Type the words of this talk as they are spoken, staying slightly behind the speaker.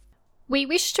We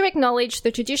wish to acknowledge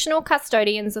the traditional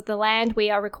custodians of the land we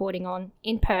are recording on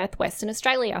in Perth, Western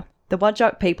Australia. The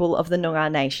Whadjuk people of the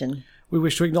Noongar Nation. We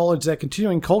wish to acknowledge their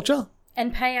continuing culture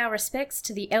and pay our respects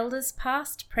to the elders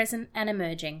past, present and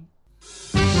emerging.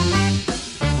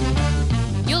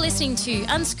 You're listening to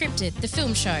Unscripted, the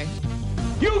film show.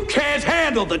 You can't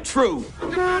handle the truth.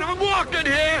 God, I'm walking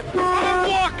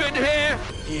here.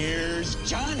 Here's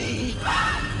Johnny.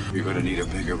 You're gonna need a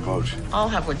bigger boat. I'll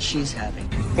have what she's having.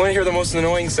 Want to hear the most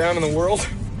annoying sound in the world?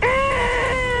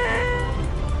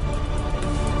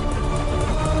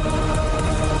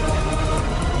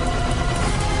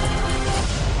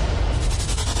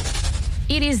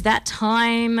 It is that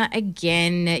time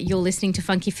again. You're listening to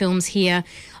Funky Films here.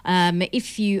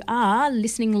 If you are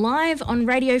listening live on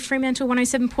Radio Fremantle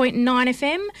 107.9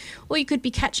 FM, or you could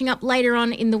be catching up later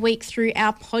on in the week through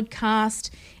our podcast,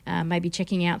 maybe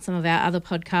checking out some of our other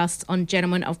podcasts on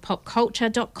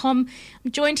gentlemenofpopculture.com.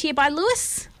 I'm joined here by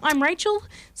Lewis. I'm Rachel.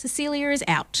 Cecilia is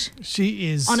out.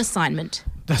 She is. On assignment.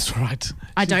 That's right.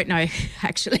 I don't know,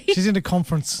 actually. She's in a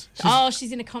conference.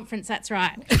 She's in a conference, that's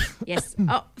right. Yes.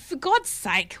 Oh, for God's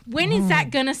sake, when is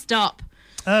that going to stop?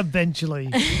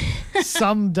 Eventually.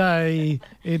 Someday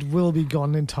it will be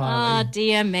gone entirely. Oh,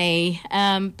 dear me.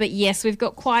 But yes, we've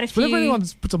got quite a few. Whenever anyone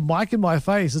puts a mic in my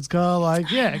face, it's kind of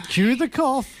like, yeah, cue the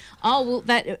cough. Oh,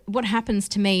 well, what happens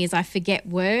to me is I forget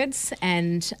words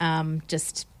and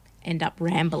just end up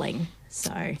rambling.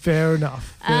 So Fair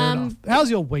enough. How's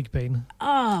your week been?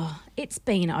 Oh, it's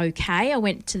been okay. I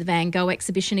went to the Van Gogh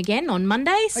exhibition again on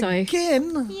Monday. So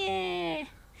Again? Yeah.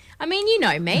 I mean, you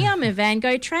know me, I'm a Van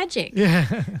Gogh tragic.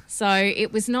 Yeah. So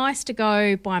it was nice to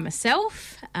go by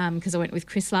myself because I went with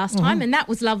Chris last time and that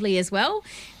was lovely as well.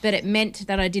 But it meant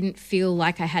that I didn't feel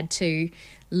like I had to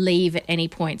leave at any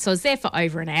point. So I was there for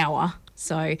over an hour.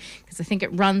 So because I think it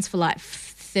runs for like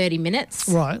 30 minutes.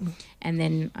 Right. And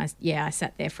then, I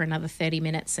sat there for another 30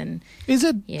 minutes. And is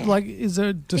it is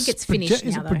there just... I think it's finished now,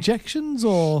 Is it though. projections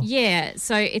or... Yeah,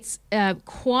 so it's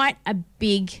quite a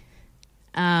big...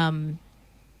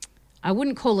 I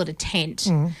wouldn't call it a tent,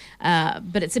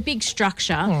 but it's a big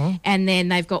structure. And then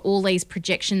they've got all these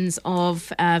projections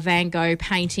of Van Gogh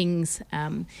paintings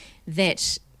and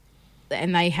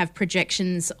they have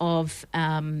projections of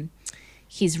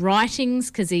his writings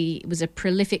because he was a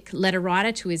prolific letter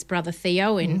writer to his brother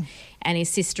Theo and his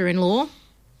sister-in-law.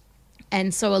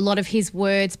 And so a lot of his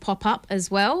words pop up as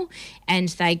well, and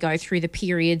they go through the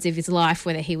periods of his life,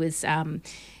 whether he was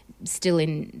still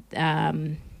in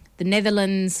the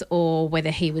Netherlands or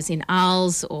whether he was in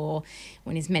Arles or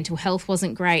when his mental health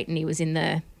wasn't great and he was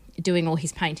doing all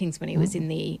his paintings when he was in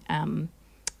the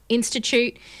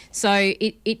Institute. So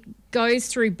it goes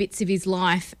through bits of his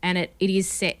life and it is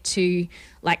set to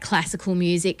like classical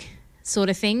music sort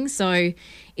of thing. So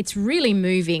it's really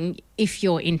moving if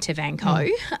you're into Van Gogh.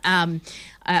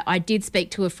 I did speak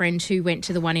to a friend who went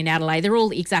to the one in Adelaide. They're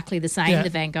all exactly the same, the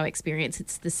Van Gogh experience.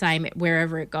 It's the same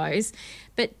wherever it goes.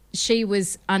 But she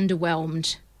was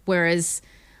underwhelmed, whereas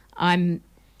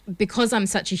because I'm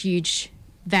such a huge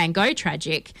Van Gogh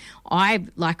tragic, I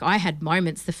had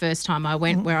moments the first time I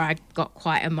went where I got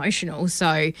quite emotional.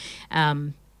 So,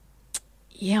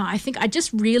 I think I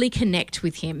just really connect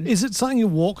with him. Is it something you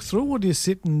walk through or do you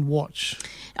sit and watch?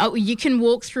 Oh, you can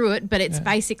walk through it, but it's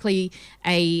basically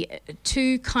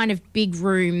two kind of big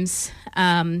rooms.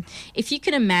 If you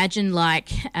can imagine like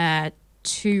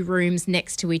two rooms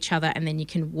next to each other and then you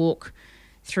can walk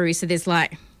through. So there's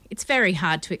it's very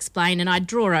hard to explain, and I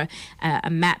draw a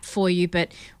map for you,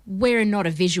 but we're not a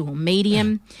visual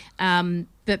medium.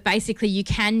 But basically you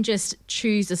can just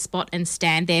choose a spot and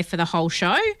stand there for the whole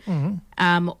show,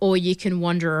 or you can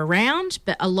wander around.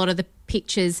 But a lot of the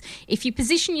pictures, if you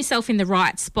position yourself in the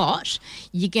right spot,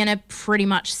 you're going to pretty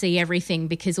much see everything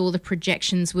because all the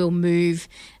projections will move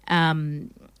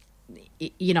in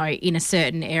a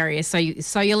certain area. So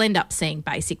you'll end up seeing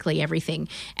basically everything.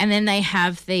 And then they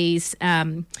have these,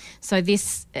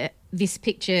 this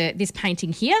picture, this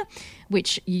painting here,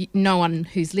 which no one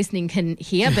who's listening can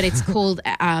hear, but it's called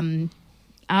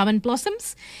Almond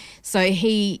Blossoms. So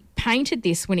he painted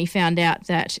this when he found out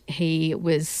that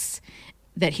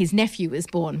that his nephew was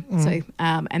born. So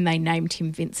and they named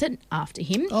him Vincent after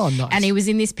him. Oh, nice. And he was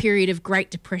in this period of Great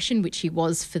Depression, which he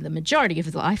was for the majority of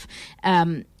his life.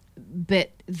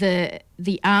 But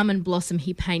the almond blossom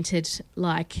he painted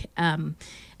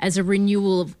as a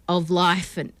renewal of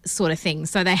life and sort of thing.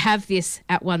 So they have this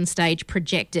at one stage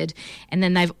projected, and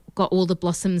then they've got all the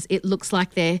blossoms. It looks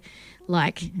like they're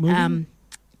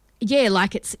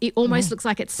it almost looks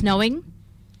like it's snowing.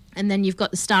 And then you've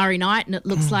got the Starry Night, and it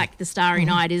looks like the Starry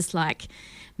Night is like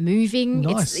moving.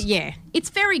 Nice. It's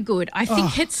very good. I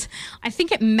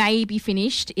think it may be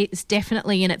finished. It's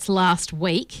definitely in its last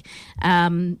week.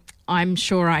 I'm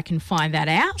sure I can find that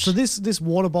out. So this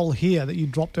water bottle here that you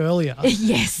dropped earlier.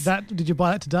 Yes. Did you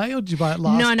buy that today or did you buy it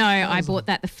last? No, I bought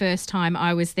that the first time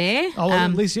I was there. Oh, well,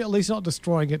 at least you're not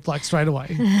destroying it like straight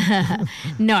away.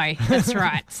 No, that's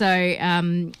right. So,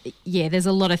 there's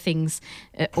a lot of things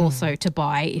also to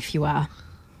buy if you are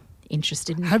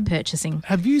interested in purchasing.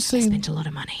 Have you I seen? spent a lot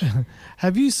of money.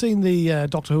 Have you seen the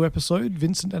Doctor Who episode,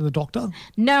 Vincent and the Doctor?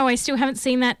 No, I still haven't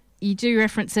seen that. You do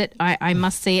reference it. I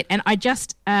must see it. And I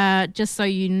just so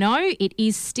you know, it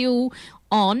is still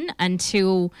on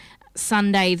until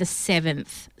Sunday the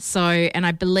 7th. So, and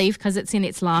I believe because it's in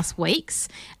its last weeks,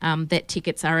 that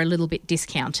tickets are a little bit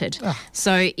discounted.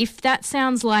 So if that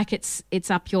sounds like it's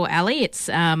up your alley, it's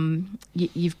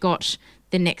you've got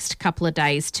the next couple of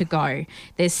days to go.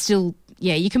 There's still,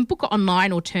 you can book it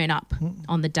online or turn up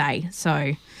on the day.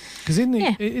 So, because in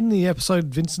the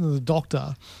episode Vincent and the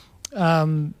Doctor,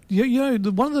 one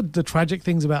of the tragic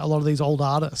things about a lot of these old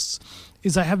artists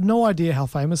is they have no idea how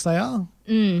famous they are.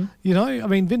 You know, I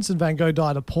mean, Vincent van Gogh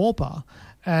died a pauper,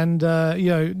 and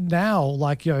now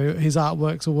his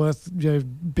artworks are worth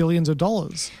billions of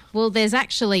dollars. Well, there's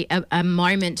actually a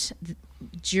moment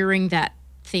during that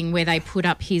thing where they put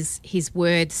up his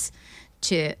words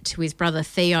to his brother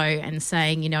Theo and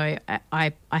saying,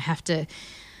 I have to.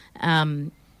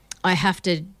 I have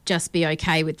to just be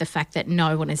okay with the fact that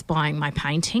no one is buying my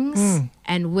paintings,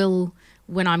 and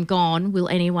when I'm gone, will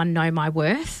anyone know my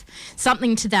worth?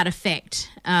 Something to that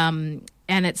effect.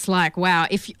 And it's like, wow,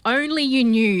 if only you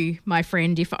knew, my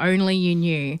friend, if only you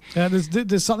knew.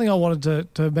 There's something I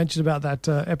wanted to mention about that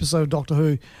episode of Doctor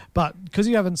Who, but because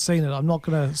you haven't seen it, I'm not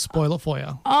going to spoil it for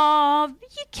you. Oh,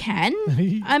 you can.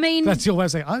 I mean... That's your way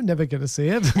of saying, I'm never going to see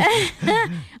it.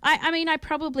 I mean, I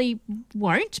probably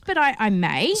won't, but I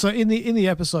may. So in the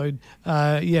episode,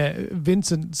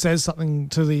 Vincent says something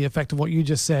to the effect of what you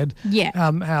just said. Yeah.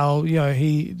 How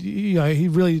he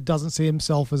really doesn't see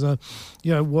himself as a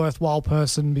worthwhile person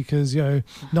because no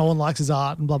one likes his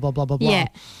art and blah blah blah blah blah. Yeah.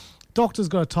 Doctor's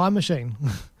got a time machine.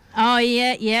 Oh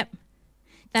yeah, yep.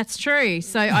 That's true.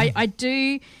 So I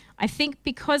think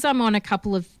because I'm on a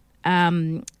couple of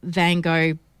Van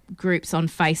Gogh groups on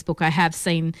Facebook, I have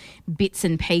seen bits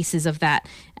and pieces of that.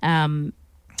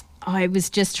 I was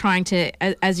just trying to,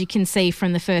 as you can see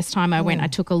from the first time I went, I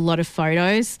took a lot of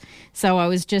photos. So I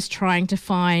was just trying to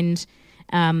find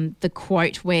the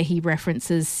quote where he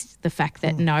references the fact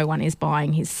that no one is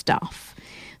buying his stuff.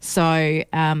 So,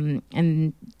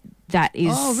 and that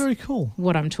is very cool.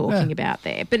 What I'm talking about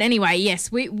there. But anyway, yes,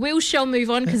 we shall move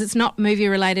on because it's not movie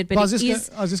related, but I was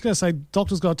just going to say,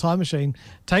 Doctor's got a time machine,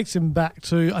 takes him back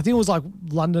to, I think it was like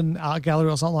London Art Gallery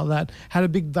or something like that, had a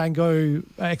big Van Gogh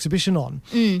exhibition on,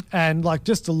 and like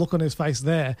just the look on his face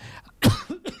there.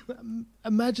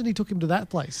 Imagine he took him to that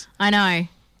place. I know.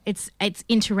 It's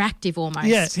interactive almost.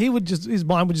 Yeah, his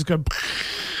mind would just go.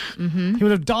 He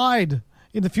would have died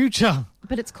in the future.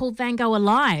 But it's called Van Gogh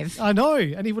Alive. I know,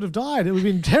 and he would have died. It would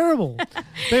have been terrible. But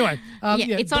anyway.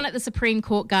 It's on at the Supreme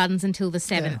Court Gardens until the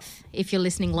 7th. Yeah. If you're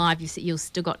listening live, you've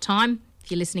still got time.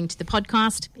 If you're listening to the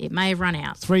podcast, it may have run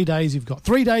out. 3 days you've got.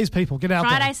 3 days, people. Get out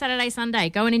Friday, there. Saturday, Sunday.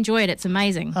 Go and enjoy it. It's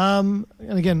amazing. And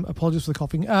again, apologies for the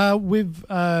coughing. I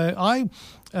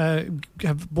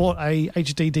have bought a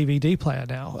HD DVD player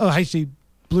now. Oh, HD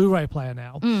Blu-ray player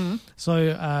now,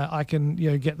 so I can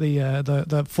get the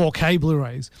 4K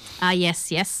Blu-rays.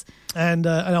 Yes. And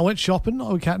I went shopping.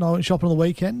 Kat and I went shopping on the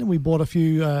weekend, and we bought a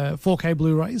few 4K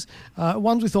Blu-rays.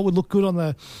 Ones we thought would look good on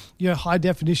the high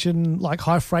definition, like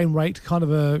high frame rate kind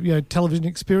of a television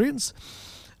experience.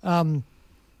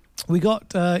 We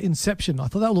got Inception. I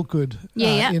thought that would look good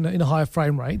in a higher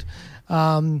frame rate.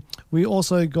 We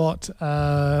also got,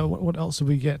 what else did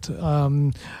we get?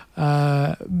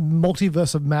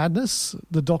 Multiverse of Madness,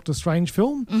 the Doctor Strange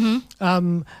film.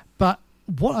 But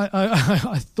what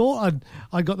I thought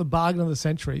I got the bargain of the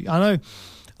century. I know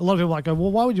a lot of people might go,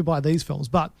 well, why would you buy these films?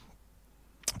 But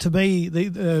to me,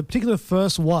 the particular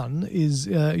first one is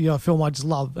a film I just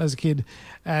loved as a kid,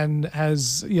 and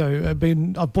has I've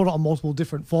bought it on multiple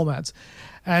different formats,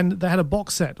 and they had a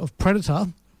box set of Predator,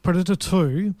 Predator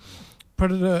 2,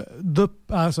 Predator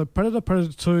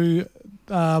 2,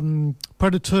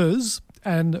 Predators,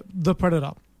 and The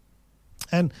Predator.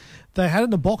 And they had it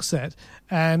in a box set,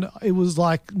 and it was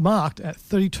like marked at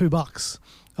 $32.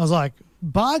 I was like,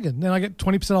 bargain. Then I get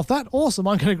 20% off that. Awesome.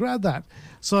 I'm going to grab that.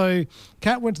 So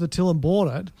Kat went to the till and bought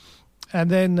it. And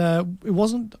then it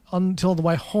wasn't until the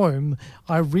way home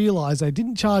I realised they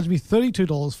didn't charge me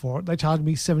 $32 for it. They charged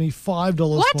me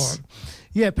 $75 What? for it.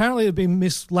 Yeah, apparently it had been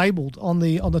mislabeled on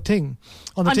the ting,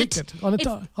 on the ticket, on the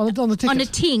ticket, On a ting?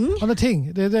 on the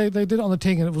ting. They did it on the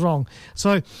ting and it was wrong.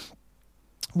 So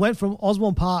went from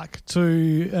Osborne Park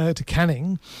to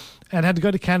Canning. And had to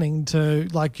go to Canning to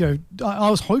I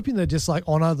was hoping they'd just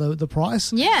honour the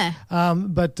price. Yeah.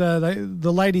 But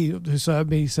the lady who served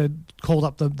me called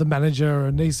up the manager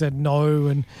and he said no.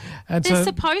 And They're so,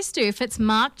 supposed to. If it's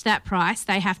marked that price,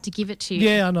 they have to give it to you.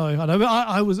 yeah, I know. But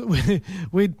I was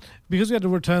because we had to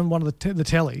return one of the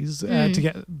tellies to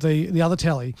get the other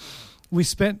telly. We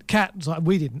spent Kat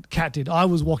did. I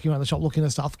was walking around the shop looking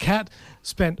at stuff. Kat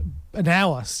spent an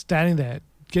hour standing there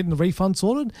getting the refund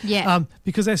sorted. Yeah.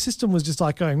 Because their system was just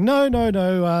going, no,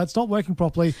 it's not working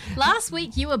properly. Last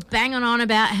week you were banging on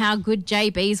about how good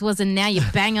JB's was, and now you're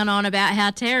banging on about how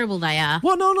terrible they are.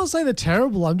 Well, no, I'm not saying they're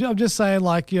terrible. I'm just saying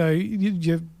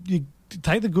you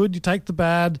take the good, you take the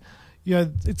bad.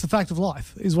 It's the fact of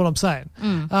life, is what I'm saying.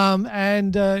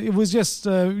 And it was just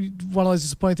one of those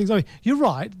disappointing things. I mean, you're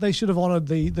right. They should have honoured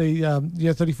the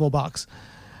 $34.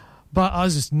 But I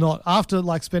was just not. After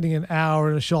spending an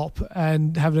hour in a shop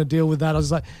and having to deal with that, I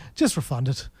was like, just refund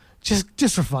it.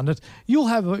 Just refund it. You'll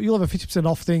have a 50%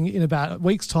 off thing in about a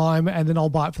week's time, and then I'll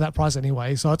buy it for that price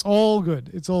anyway. So it's all good.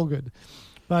 It's all good.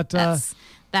 But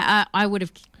I would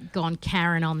have gone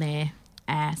Karen on their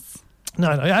ass. No.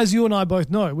 As you and I both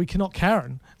know, we cannot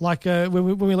Karen.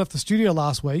 When we left the studio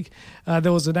last week,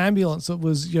 there was an ambulance that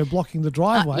was blocking the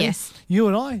driveway. Yes. You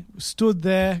and I stood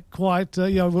there quite.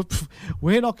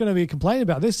 We're not going to be complaining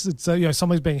about this. It's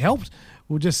somebody's being helped.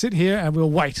 We'll just sit here and we'll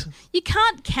wait. You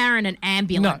can't Karen an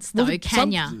ambulance, though,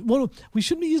 can you? Well, we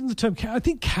shouldn't be using the term Karen. I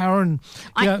think Karen.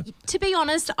 To be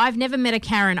honest, I've never met a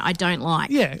Karen I don't like.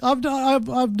 Yeah, I've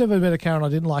never met a Karen I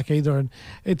didn't like either, and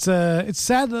it's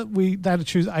sad that they had to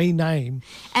choose a name.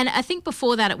 And I think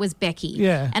before that it was Becky.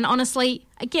 Yeah. And honestly,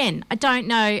 again, I don't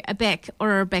know a Beck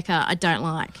or a Rebecca I don't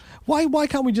like. Why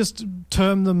can't we just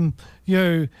term them,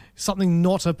 something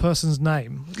not a person's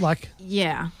name?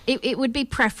 Yeah, it would be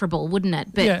preferable, wouldn't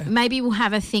it? But Yeah. maybe we'll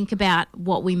have a think about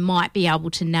what we might be able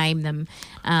to name them,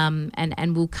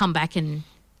 and we'll come back and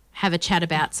have a chat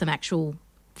about some actual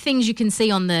things you can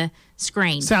see on the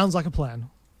screen. Sounds like a plan.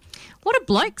 What do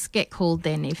blokes get called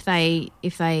then if they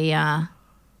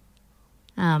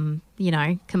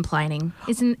complaining?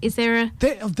 Is there a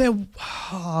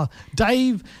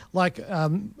Dave? My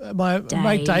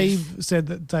mate Dave said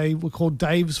that they were called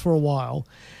Daves for a while.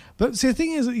 But see, the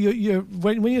thing is,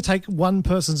 when you take one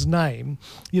person's name,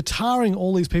 you're tarring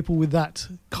all these people with that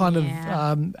kind of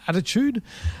attitude.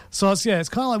 So it's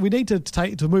kind of like we need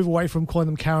to move away from calling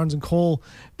them Karens and call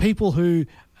people who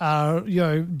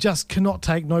just cannot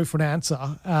take no for an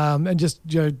answer, and just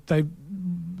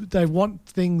they want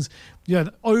things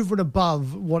over and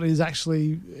above what is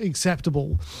actually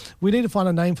acceptable. We need to find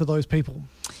a name for those people.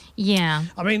 Yeah.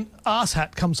 I mean,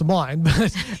 arsehat comes to mind,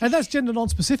 and that's gender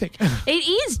non-specific. It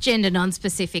is gender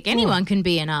non-specific. Anyone can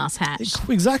be an arsehat.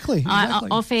 Exactly.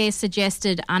 Off-air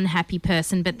suggested unhappy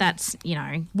person, but that's,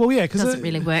 well, yeah, because doesn't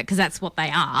really work because that's what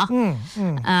they are.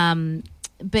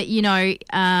 But,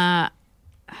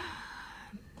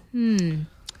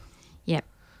 yep.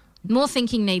 More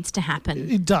thinking needs to happen.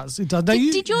 It does. Now,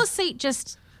 Did your seat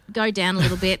just go down a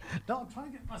little bit? No, I'm trying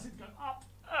to get my seat to go up.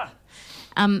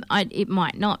 It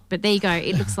might not, but there you go.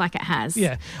 It looks like it has.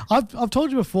 Yeah, I've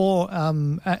told you before.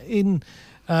 As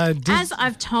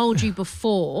I've told you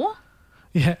before.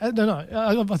 Yeah, no.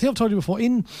 I think I've told you before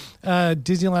in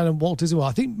Disneyland and Walt Disney World.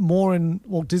 I think more in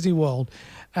Walt Disney World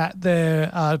at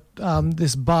their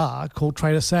this bar called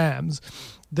Trader Sam's.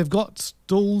 They've got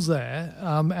stools there,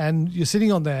 and you're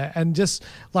sitting on there, and just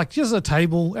a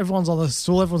table. Everyone's on the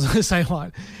stool. Everyone's on the same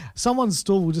height. Someone's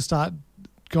stool will just start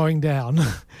going down,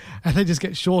 and they just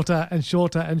get shorter and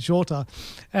shorter and shorter.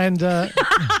 And Sorry.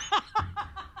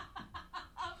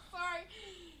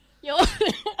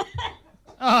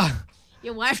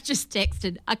 Your wife just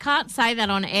texted. I can't say that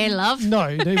on air, love.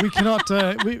 No, we cannot.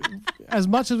 As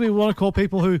much as we want to call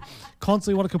people who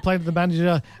constantly want to complain to the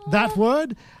manager that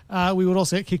word, we would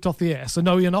also get kicked off the air. So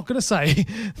no, you're not going to say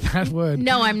that word.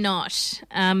 No, I'm not.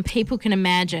 People can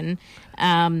imagine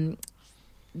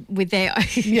with their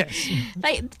yes,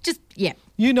 they just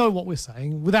You know what we're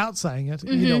saying without saying it.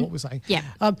 You know what we're saying. Yeah.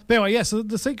 But anyway, so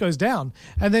the seat goes down,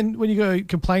 and then when you go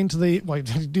complain to the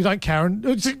you don't Karen.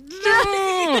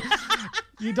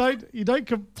 You don't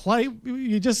complain.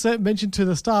 You just mention to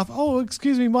the staff, "Oh,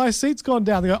 excuse me, my seat's gone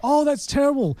down." They go, "Oh, that's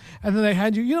terrible," and then they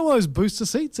hand you, one of those booster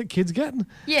seats that kids get.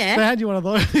 Yeah. They hand you one of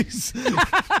those.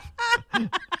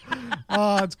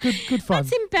 Oh, it's good fun.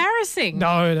 That's embarrassing.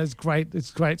 No, that's great.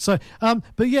 It's great. So,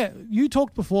 but yeah, you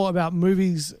talked before about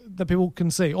movies that people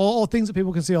can see or things that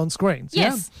people can see on screens.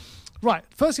 Yes. Yeah? Right.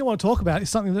 First thing I want to talk about is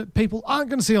something that people aren't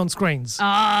going to see on screens.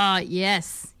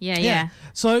 Yes. Yeah.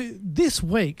 So this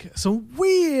week, some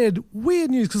weird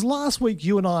news, because last week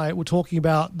you and I were talking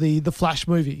about the Flash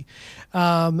movie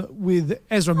with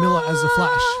Ezra Miller as the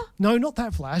Flash. No, not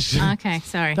that Flash. Okay,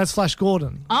 sorry. That's Flash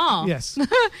Gordon. Oh. Yes.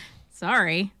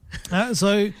 Sorry.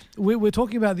 So we're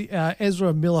talking about the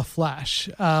Ezra Miller Flash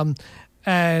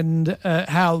and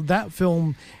how that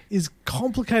film is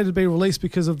complicated to be released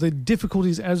because of the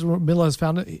difficulties Ezra Miller has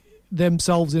found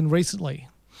themselves in recently.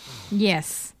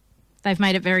 Yes. They've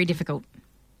made it very difficult.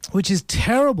 Which is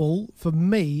terrible for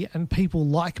me and people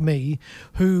like me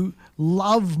who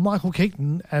love Michael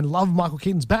Keaton and love Michael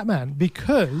Keaton's Batman,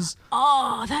 because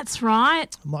Oh, that's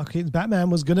right. Michael Keaton's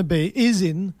Batman is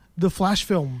in the Flash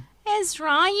film.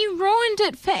 Ezra, you ruined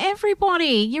it for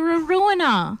everybody. You're a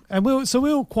ruiner. And we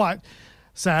were quite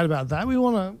sad about that. We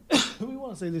want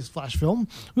to see this Flash film.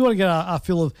 We want to get our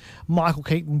fill of Michael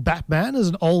Keaton Batman as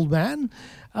an old man.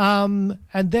 And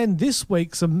then this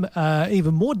week, some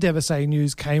even more devastating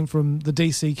news came from the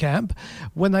DC camp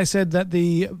when they said that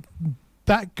the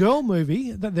Batgirl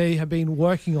movie that they have been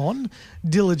working on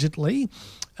diligently,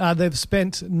 they've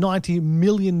spent $90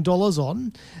 million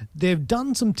on. They've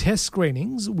done some test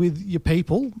screenings with your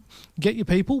people. Get your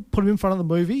people, put them in front of the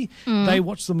movie. They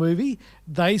watch the movie.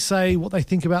 They say what they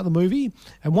think about the movie.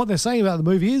 And what they're saying about the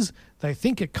movie is they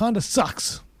think it kind of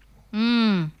sucks.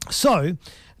 So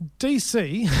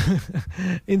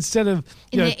DC, instead of...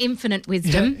 their infinite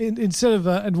wisdom. Instead of...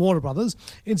 and Warner Brothers,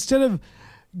 instead of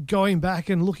going back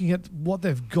and looking at what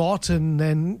they've got and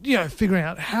then, figuring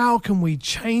out how can we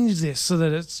change this so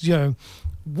that it's,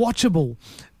 watchable.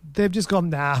 They've just gone,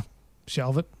 nah,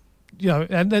 shelve it.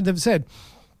 And then they've said,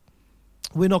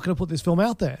 we're not going to put this film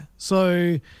out there.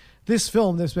 So this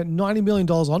film they've spent $90 million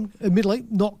on, admittedly,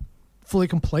 not fully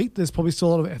complete. There's probably still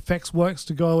a lot of effects works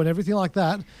to go and everything like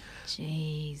that.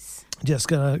 Jeez. Just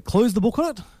going to close the book on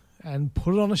it and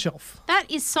put it on a shelf.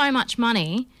 That is so much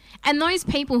money. And those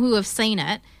people who have seen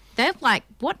it, they're like,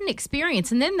 what an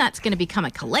experience. And then that's going to become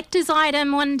a collector's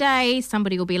item one day.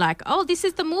 Somebody will be like, oh, this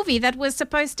is the movie that was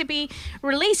supposed to be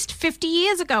released 50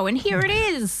 years ago, and here it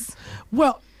is.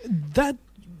 Well, that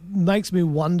makes me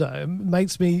wonder,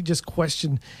 makes me just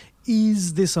question,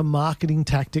 is this a marketing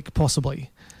tactic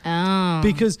possibly? Oh.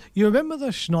 Because you remember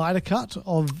the Snyder cut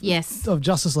of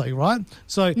Justice League, right?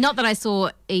 So not that I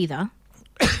saw either.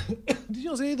 Did you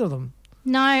not see either of them?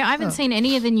 No, I haven't seen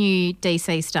any of the new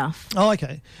DC stuff. Oh,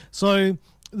 okay. So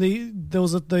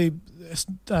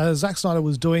Zack Snyder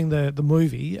was doing the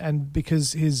movie, and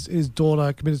because his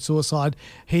daughter committed suicide,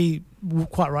 he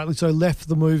quite rightly so left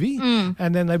the movie,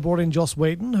 and then they brought in Joss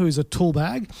Whedon, who's a tool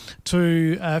bag,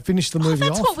 to finish the movie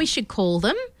off. That's what we should call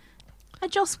them. A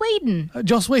Joss Whedon.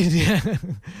 Joss Whedon, yeah.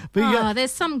 But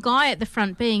there's some guy at the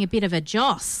front being a bit of a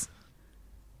Joss.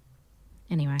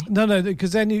 Anyway. No,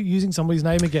 because then you're using somebody's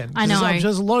name again. I know.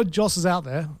 There's a lot of Josses out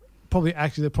there.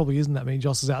 There probably isn't that many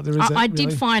Josses out there, is there? I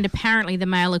did find apparently the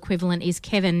male equivalent is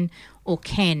Kevin or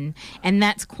Ken, and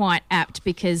that's quite apt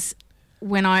because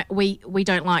when we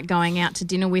don't like going out to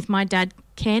dinner with my dad,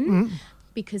 Ken,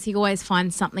 because he always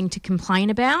finds something to complain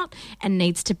about and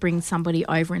needs to bring somebody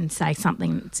over and say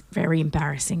something that's very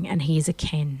embarrassing, and he's a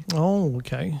Ken. Oh,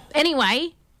 okay.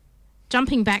 Anyway,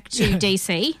 jumping back to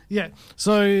DC. Yeah,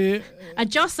 so... A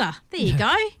Josser. There you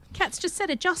go. Kat's just said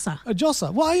a Josser. A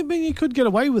Josser. Well, I mean, you could get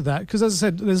away with that because, as I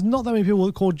said, there's not that many people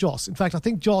called Joss. In fact, I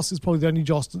think Joss is probably the only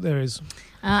Joss that there is.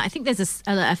 I think there's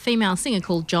a female singer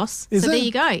called Joss. Is there there?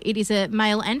 you go. It is a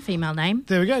male and female name.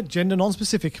 There we go. Gender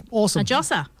non-specific. Awesome. A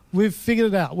Josser. We've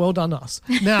figured it out. Well done, us.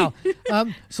 Now,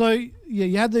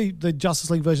 you had the Justice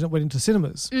League version that went into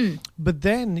cinemas, but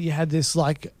then you had this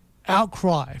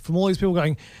outcry from all these people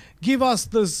going, give us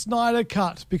the Snyder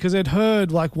cut, because they'd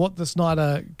heard what the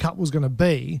Snyder cut was going to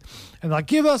be, and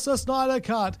give us the Snyder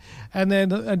cut, and then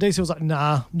DC was like,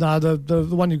 nah, the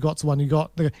one you got's the one you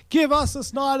got. They go, give us the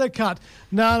Snyder cut.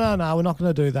 No, we're not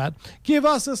going to do that. Give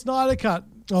us the Snyder cut.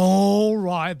 All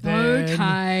right then.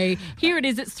 Okay, here it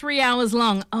is. It's 3 hours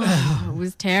long. Oh, it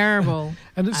was terrible.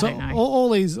 And so all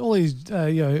these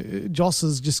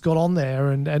Josses just got on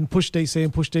there and pushed DC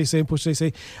and pushed DC and pushed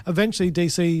DC. Eventually,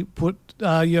 DC put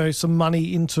some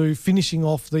money into finishing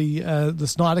off the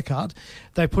Snyder cut.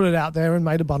 They put it out there and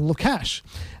made a bundle of cash.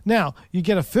 Now you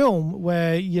get a film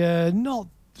where you're not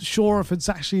sure if it's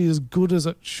actually as good as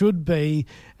it should be,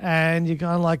 and you're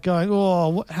kind of like going,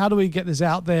 oh, how do we get this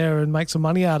out there and make some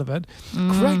money out of it?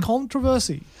 Create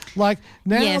controversy. Like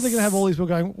now they're going to have all these people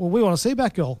going, well, we want to see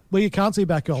Batgirl. Well, you can't see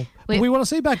Batgirl. We want to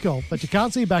see Batgirl, but you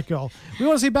can't see Batgirl. We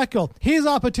want to see Batgirl. Here's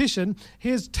our petition.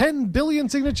 Here's 10 billion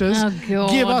signatures. Oh, God.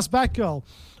 Give us Batgirl.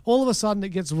 All of a sudden it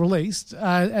gets released,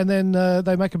 and then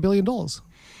they make $1 billion.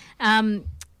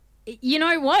 You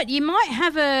know what? You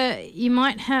might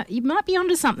be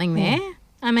onto something there.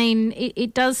 I mean,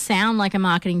 it does sound like a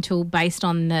marketing tool based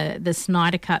on the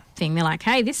Snyder Cut thing. They're like,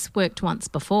 hey, this worked once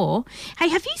before. Hey,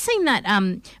 have you seen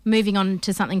that, moving on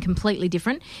to something completely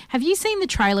different, have you seen the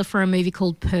trailer for a movie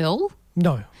called Pearl?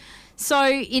 No. So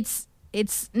it's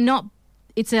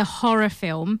a horror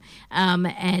film,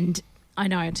 and I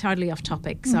know, totally off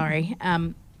topic, sorry.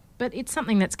 But it's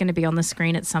something that's going to be on the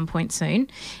screen at some point soon.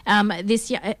 This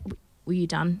year, were you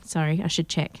done? Sorry, I should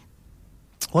check.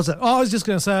 What's that? Oh, I was just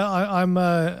going to say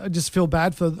I just feel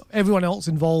bad for everyone else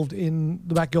involved in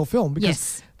the Batgirl film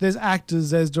because there's actors,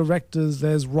 there's directors,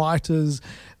 there's writers,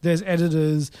 there's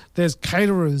editors, there's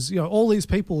caterers. You know, all these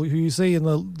people who you see in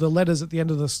the letters at the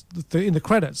end of in the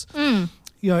credits. You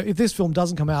know, if this film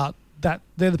doesn't come out, that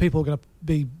they're the people who are going to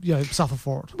be, you know, suffer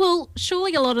for it. Well,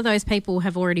 surely a lot of those people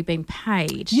have already been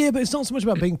paid. Yeah, but it's not so much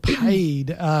about being paid.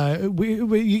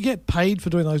 You get paid for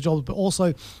doing those jobs, but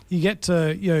also you get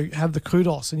to, you know, have the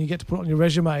kudos and you get to put it on your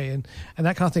resume and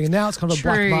that kind of thing. And now it's kind of a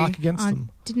black mark against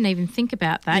them. Didn't even think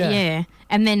about that, yeah.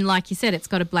 And then, like you said, it's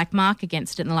got a black mark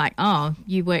against it and they're like, oh,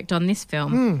 you worked on this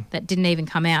film that didn't even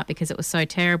come out because it was so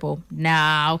terrible.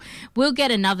 No, we'll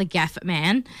get another gaff it,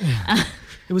 man.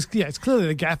 It's clearly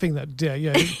the gaffing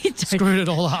that screwed it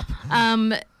all up.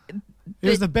 It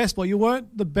was the best boy. You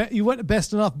weren't the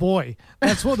best enough boy.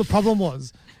 That's what the problem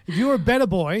was. If you were a better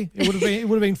boy, it would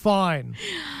have been fine.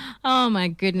 Oh my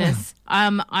goodness.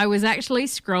 I was actually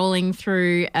scrolling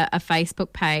through a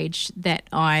Facebook page that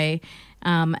I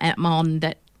am on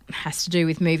that has to do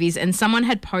with movies, and someone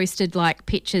had posted like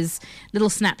pictures, little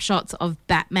snapshots of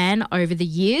Batman over the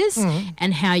years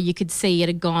and how you could see it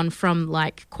had gone from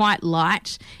like quite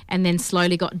light and then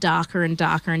slowly got darker and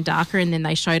darker and darker, and then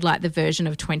they showed like the version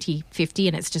of 2050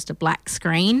 and it's just a black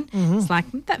screen. It's like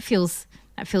that feels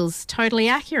totally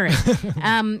accurate.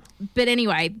 But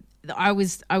anyway, I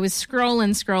was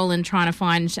scrolling trying to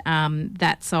find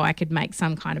that so I could make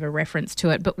some kind of a reference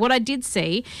to it. But what I did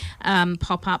see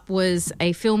pop up was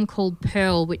a film called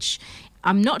Pearl, which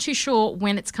I'm not too sure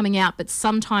when it's coming out, but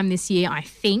sometime this year, I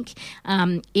think.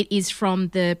 It is from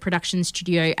the production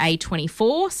studio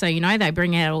A24. So, you know, they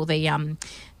bring out all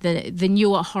the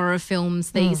newer horror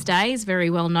films these days, very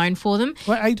well known for them.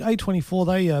 Well,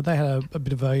 A24, they had a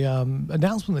bit of a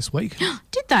announcement this week.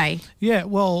 Did they? Yeah,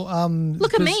 well...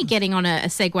 Look at me getting on a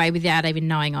segue without even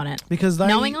knowing on it. Because they...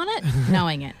 Knowing on it?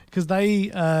 Knowing it. Because they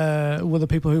were the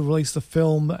people who released the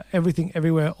film Everything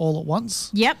Everywhere All at Once.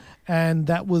 Yep. And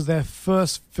that was their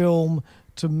first film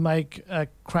to make a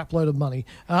crap load of money.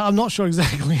 I'm not sure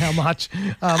exactly how much.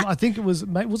 I think it was it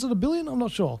 $1 billion? I'm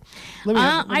not sure. Let me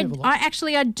have a look.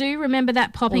 I do remember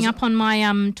that popping up on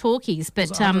my talkies, but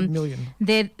 $100 million.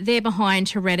 They're behind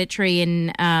Hereditary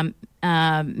and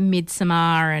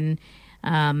Midsommar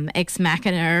and Ex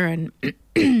Machina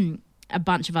and a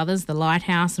bunch of others, The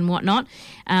Lighthouse and whatnot.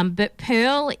 But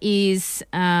Pearl is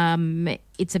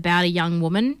it's about a young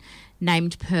woman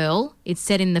named Pearl. It's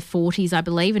set in the 40s, I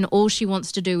believe, and all she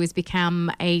wants to do is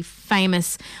become a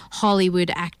famous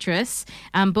Hollywood actress.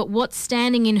 But what's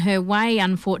standing in her way,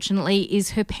 unfortunately,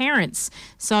 is her parents.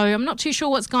 So I'm not too sure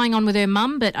what's going on with her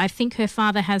mum, but I think her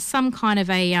father has some kind of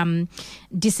a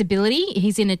disability.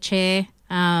 He's in a chair,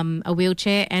 a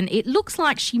wheelchair, and it looks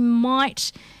like she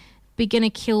might be going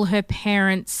to kill her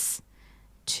parents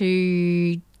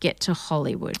to get to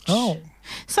Hollywood. Oh.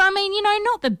 So, I mean, you know,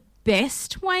 not the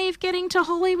best way of getting to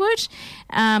Hollywood,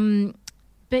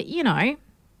 but you know,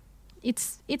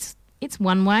 it's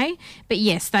one way. But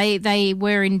yes, they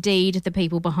were indeed the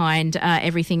people behind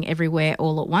Everything Everywhere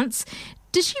All at Once.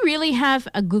 Does she really have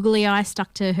a googly eye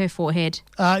stuck to her forehead?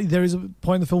 There is a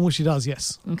point in the film where she does,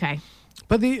 yes. Okay.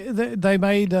 But they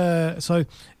made so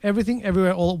Everything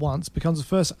Everywhere All at Once becomes the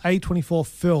first A24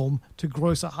 film to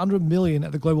gross $100 million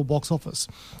at the global box office,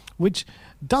 which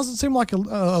doesn't seem like a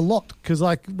lot, because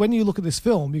like when you look at this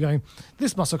film, you're going,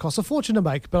 this must have cost a fortune to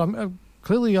make. But I'm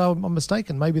clearly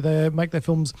mistaken. Maybe they make their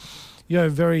films, you know,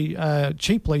 very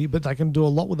cheaply, but they can do a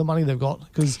lot with the money they've got,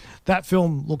 because that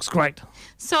film looks great.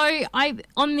 So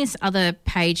on this other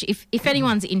page, if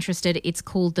anyone's interested, it's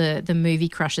called the Movie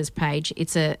Crushers page.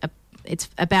 It's a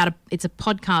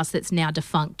podcast that's now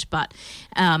defunct, but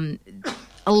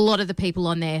a lot of the people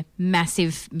on there,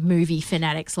 massive movie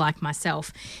fanatics like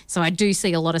myself. So I do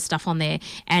see a lot of stuff on there.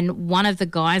 And one of the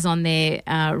guys on there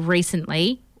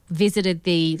recently visited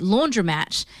the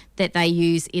laundromat that they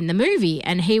use in the movie,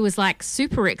 and he was like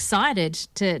super excited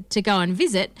to go and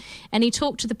visit, and he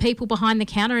talked to the people behind the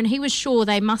counter, and he was sure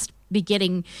they must be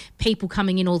getting people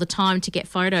coming in all the time to get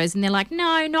photos, and they're like,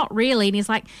 no, not really. And he's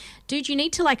like, dude, you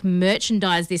need to like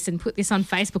merchandise this and put this on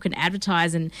Facebook and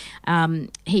advertise. And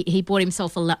he bought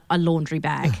himself a laundry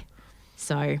bag.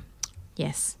 So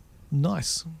yes,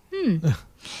 Nice.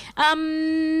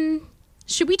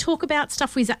 Should we talk about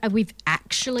stuff we've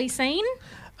actually seen?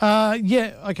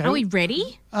 Yeah. Okay. Are we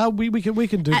ready? We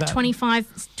can do At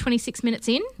that. 26 minutes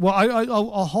in? Well,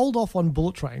 I'll hold off on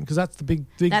Bullet Train because that's the big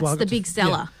That's one the big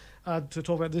seller. to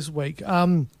talk about this week.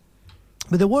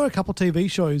 But there were a couple of TV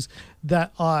shows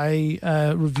that I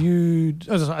reviewed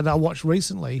and I watched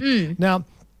recently. Now,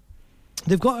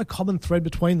 they've got a common thread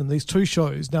between them, these two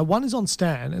shows. Now, one is on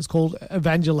Stan. It's called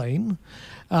Evangeline.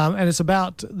 And it's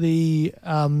about the...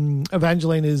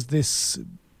 Evangeline is this...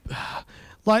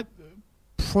 like...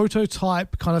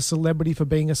 prototype kind of celebrity for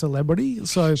being a celebrity.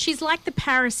 So She's like the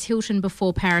Paris Hilton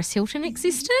before Paris Hilton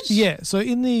existed. yeah, so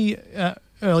in the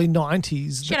early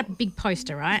 90s, She had a big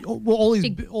poster, right? well, all these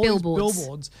big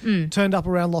billboards turned up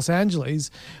around Los Angeles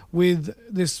with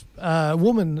this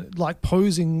woman like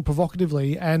posing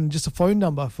provocatively and just a phone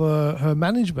number for her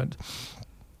management.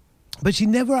 But she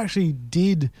never actually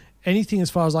did anything as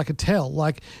far as I could tell.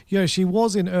 Like, you know, she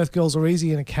was in Earth Girls Are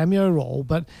Easy in a cameo role,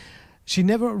 but she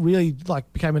never really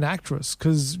like became an actress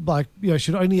because, like, you know,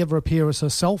 she'd only ever appear as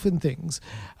herself in things,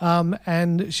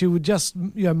 and she would just,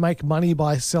 you know, make money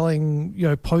by selling, you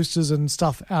know, posters and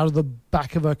stuff out of the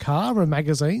back of her car and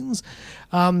magazines.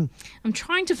 I'm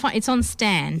trying to find... It's on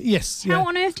Stan. Yes, How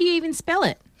on earth do you even spell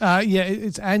it?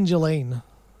 it's Angeline,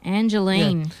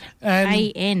 Angeline. and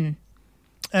A-N.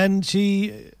 and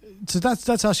she. So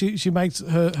that's how she makes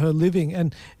her living.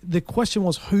 And the question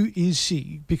was, who is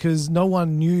she? Because no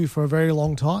one knew for a very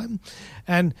long time.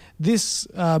 And this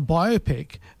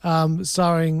biopic,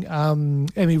 starring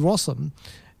Emmy Rossum,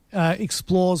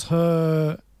 explores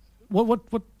her. What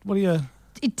are you?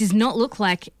 It does not look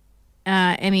like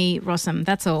Emmy Rossum,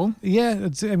 that's all. Yeah,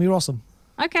 it's Emmy Rossum.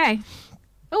 Okay.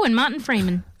 Oh, and Martin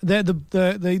Freeman.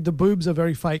 The boobs are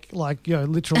very fake, like, you know,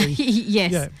 literally.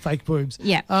 Yes. Yeah, fake boobs.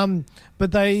 Yeah.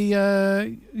 But they,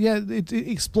 it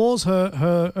explores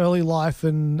her early life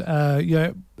and, you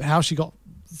know, how she got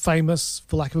famous,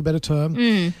 for lack of a better term.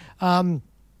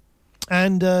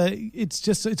 And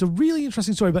it's a really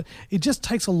interesting story, but it just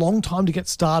takes a long time to get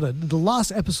started. The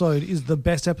last episode is the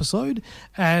best episode.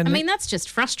 And I mean, that's just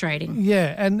frustrating.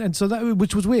 yeah, and so that,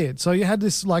 which was weird. So you had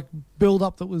this like build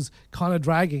up that was kind of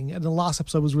dragging, and the last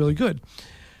episode was really good.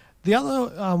 The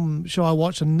other show I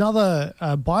watched, another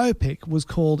biopic, was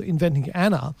called Inventing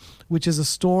Anna, which is a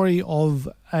story of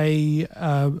a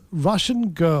Russian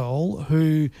girl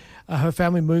who her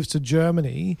family moves to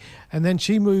Germany, and then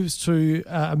she moves to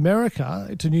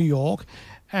America, to New York,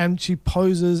 and she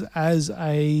poses as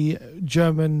a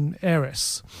German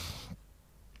heiress.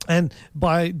 And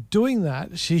by doing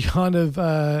that, she kind of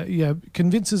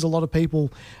convinces a lot of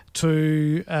people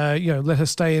to let her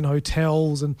stay in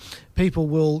hotels, and people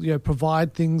will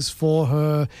provide things for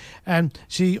her, and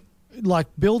she like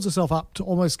builds herself up to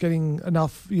almost getting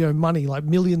enough money, like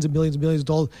millions and millions and millions of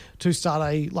dollars, to start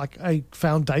a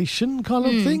foundation kind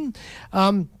of thing.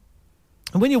 And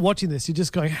when you're watching this, you're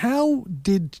just going, how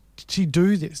did she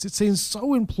do this? It seems so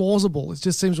implausible. It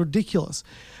just seems ridiculous.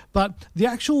 But the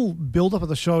actual build-up of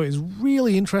the show is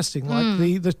really interesting. Like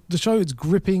the show is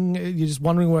gripping. You're just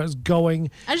wondering where it's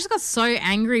going. I just got so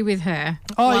angry with her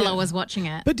while I was watching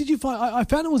it. But did you find? I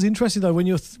found it was interesting though when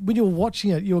you were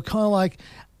watching it. You were kind of like,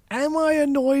 am I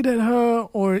annoyed at her,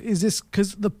 or is this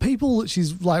because the people that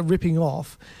she's like ripping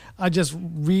off are just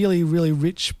really, really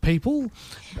rich people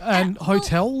and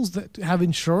hotels that have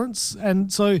insurance,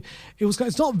 and so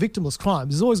it's not victimless crime.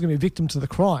 There's always going to be a victim to the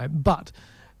crime, but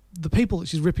the people that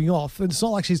she's ripping off, and it's not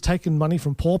like she's taken money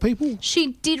from poor people.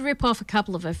 She did rip off a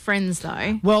couple of her friends,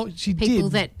 though. Well, she did. People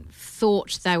that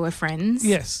thought they were friends.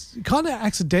 Yes, kind of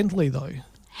accidentally, though.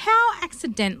 How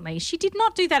accidentally? She did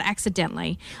not do that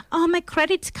accidentally. Oh, my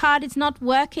credit card is not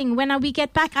working. When we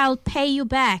get back, I'll pay you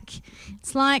back.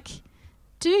 It's like,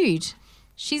 dude,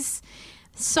 she's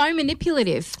so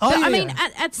manipulative. Oh, but, yeah. I mean,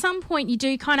 at some point you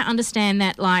do kind of understand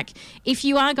that, like, if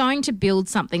you are going to build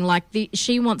something, like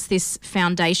she wants this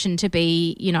foundation to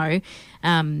be,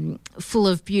 full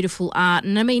of beautiful art.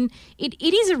 And, I mean, it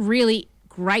is a really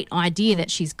great idea that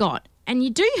she's got. And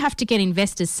you do have to get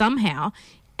investors somehow.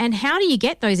 And how do you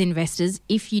get those investors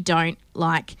if you don't,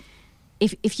 like,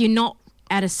 if you're not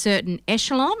at a certain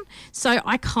echelon. So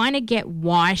I kind of get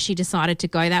why she decided to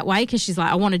go that way, because she's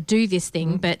like, I want to do this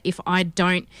thing, but if I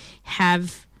don't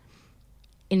have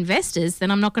investors,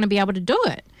 then I'm not going to be able to do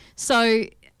it. So,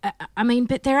 I mean,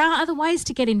 but there are other ways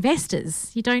to get investors.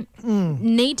 You don't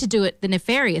need to do it the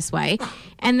nefarious way.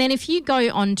 And then if you go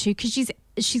on to, because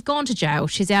she's gone to jail,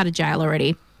 she's out of jail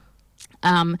already.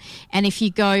 And if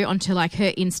you go onto like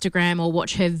her Instagram or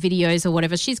watch her videos or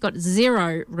whatever, she's got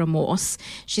zero remorse.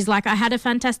 She's like, I had a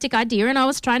fantastic idea and I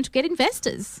was trying to get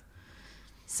investors.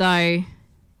 So,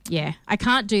 yeah, I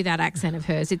can't do that accent of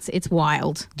hers. It's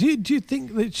wild. Do you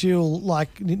think that she'll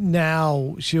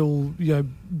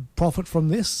profit from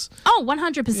this? Oh,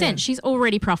 100%. Yeah. She's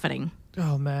already profiting.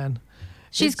 Oh man.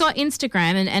 She's got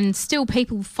Instagram and still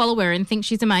people follow her and think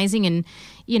she's amazing and,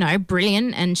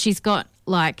 brilliant. And she's got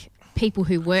like people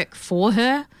who work for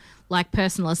her, like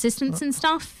personal assistants and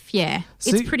stuff. Yeah,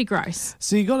 it's pretty gross.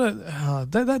 So you got to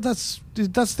that's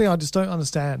the thing I just don't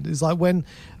understand is like when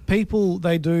people,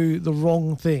 they do the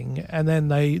wrong thing and then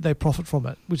they profit from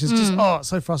it, which is just it's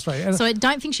so frustrating. So I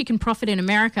don't think she can profit in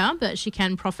America, but she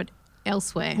can profit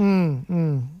elsewhere.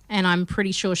 And I'm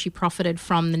pretty sure she profited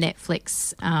from the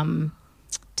Netflix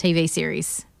TV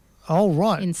series. Oh,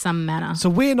 right. In some manner. So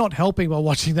we're not helping by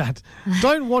watching that.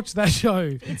 Don't watch that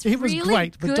show. It was really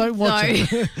great, but good, don't watch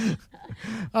it.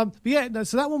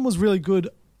 So that one was really good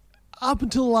up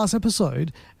until the last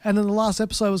episode, and then the last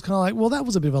episode was kind of like, well, that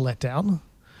was a bit of a letdown.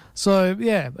 So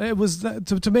yeah, it was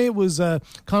to me it was kind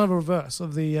of a reverse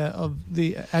of the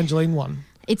Angeline one.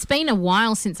 It's been a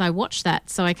while since I watched that,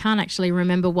 so I can't actually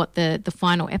remember what the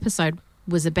final episode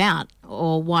was about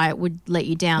or why it would let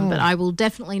you down, but I will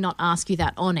definitely not ask you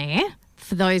that on air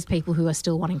for those people who are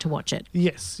still wanting to watch it.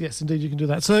 Yes, indeed you can do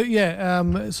that. So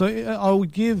yeah, so I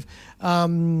would give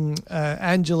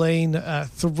Angeline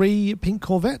 3 pink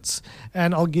Corvettes,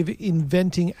 and I'll give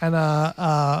Inventing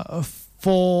Anna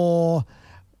 4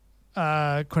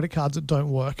 credit cards that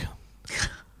don't work.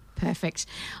 Perfect.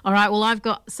 All right, well, I've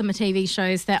got some TV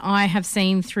shows that I have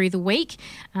seen through the week,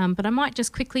 but I might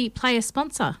just quickly play a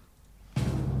sponsor.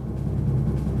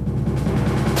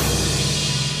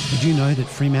 Did you know that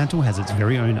Fremantle has its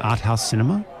very own art house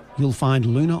cinema? You'll find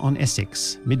Luna on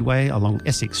Essex, midway along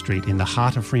Essex Street in the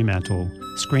heart of Fremantle,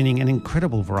 screening an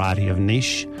incredible variety of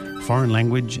niche, foreign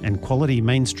language and quality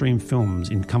mainstream films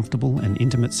in comfortable and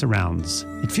intimate surrounds.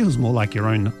 It feels more like your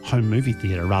own home movie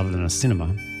theatre rather than a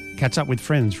cinema. Catch up with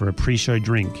friends for a pre-show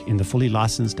drink in the fully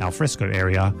licensed alfresco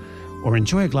area, or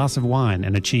enjoy a glass of wine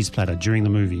and a cheese platter during the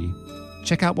movie.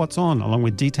 Check out what's on, along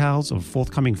with details of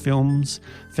forthcoming films,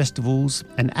 festivals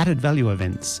and added value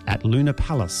events at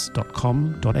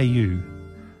lunapalace.com.au.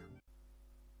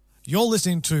 You're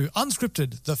listening to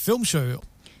Unscripted, the film show.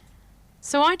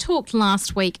 So I talked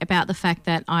last week about the fact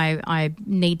that I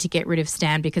need to get rid of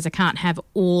Stan because I can't have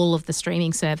all of the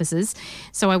streaming services.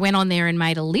 So I went on there and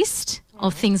made a list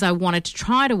of things I wanted to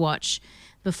try to watch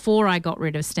before I got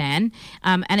rid of Stan.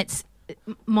 And it's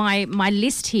my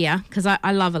list here, because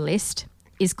I love a list,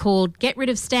 is called Get Rid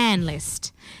of Stan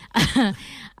List.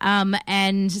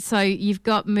 And so you've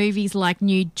got movies like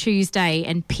Nude Tuesday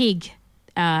and Pig,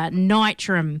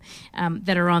 Nitram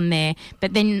that are on there.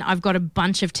 But then I've got a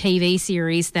bunch of TV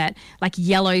series that like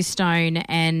Yellowstone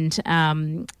and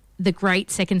the Great,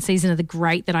 second season of The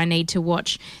Great that I need to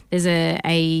watch. There's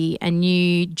a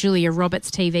new Julia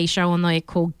Roberts TV show on there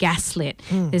called Gaslit.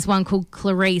 There's one called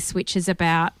Clarice, which is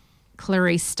about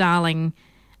Clarice Starling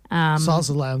Silence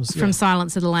of the Lambs. From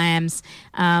Silence of the Lambs.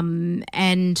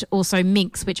 And also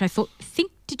Minx, which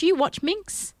did you watch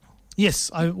Minx?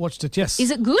 Yes, I watched it, yes.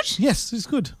 Is it good? Yes, it's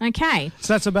good. Okay.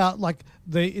 So that's about like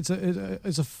it's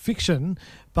a fiction,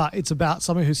 but it's about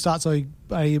someone who starts a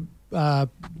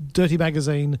dirty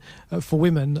magazine for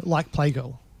women like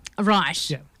Playgirl. Right.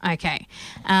 Yeah. Okay.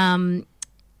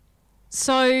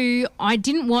 So I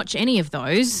didn't watch any of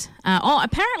those.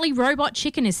 Apparently Robot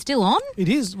Chicken is still on. It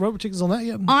is. Robot Chicken's on that,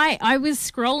 yeah. I was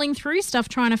scrolling through stuff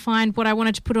trying to find what I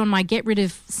wanted to put on my Get Rid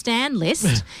of Stan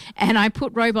list, and I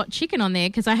put Robot Chicken on there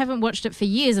because I haven't watched it for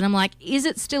years, and I'm like, is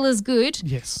it still as good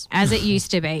Yes. as it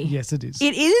used to be? Yes, it is.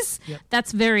 It is? Yep.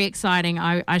 That's very exciting.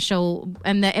 I shall...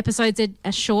 And the episodes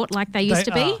are short like they used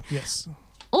to be? Yes.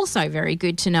 Also very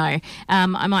good to know.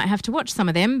 I might have to watch some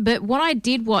of them. But what I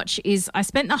did watch is I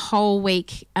spent the whole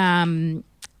week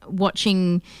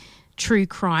watching true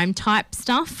crime type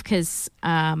stuff because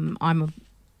it's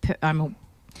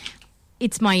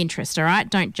my interest, all right?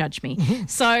 Don't judge me.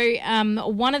 So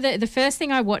one of the first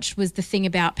thing I watched was The Thing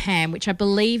About Pam, which I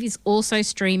believe is also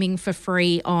streaming for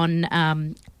free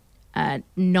on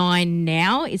 9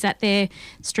 Now. Is that their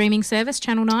streaming service,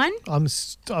 Channel 9? I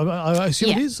assume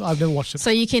it is. I've never watched it. So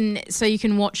you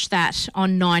can watch that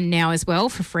on 9 Now as well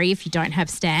for free if you don't have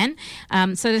Stan.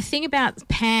 So the thing about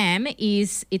Pam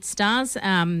is it stars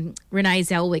Renee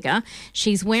Zellweger.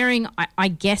 She's wearing, I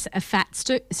guess, a fat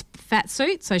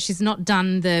suit. So she's not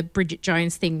done the Bridget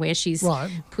Jones thing where she's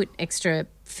put extra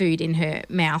food in her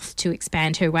mouth to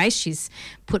expand her waist. She's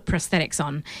put prosthetics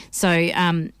on. So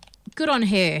good on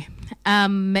her.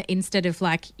 Instead of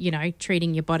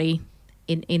treating your body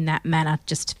in that manner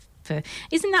just for...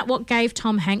 Isn't that what gave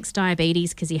Tom Hanks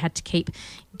diabetes, because he had to keep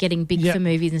getting big for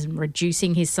movies and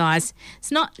reducing his size?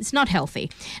 It's not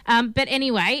healthy. But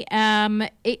anyway,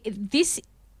 this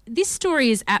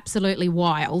story is absolutely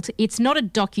wild. It's not a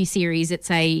docuseries. It's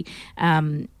a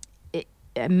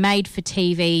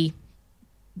made-for-TV,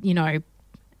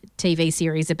 TV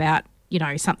series about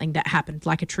something that happened,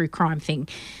 like a true crime thing,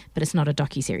 but it's not a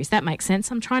docuseries. That makes sense.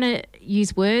 I'm trying to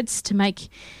use words to make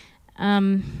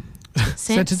sense.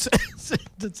 Sentences.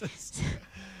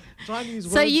 Trying to use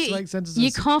words to make sentences.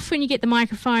 You cough when you get the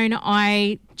microphone.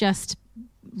 I just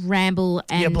ramble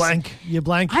and... You're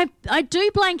blank. I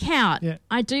do blank out. Yeah.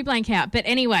 I do blank out. But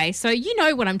anyway, so you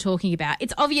know what I'm talking about.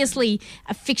 It's obviously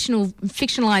a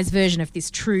fictionalized version of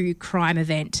this true crime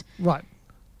event. Right.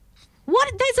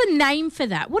 There's a name for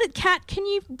that. Kat, can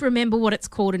you remember what it's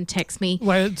called and text me?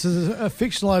 Wait, it's a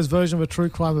fictionalized version of a true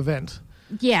crime event.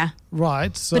 Yeah.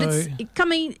 Right, so... But it's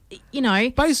coming,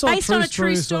 Based on a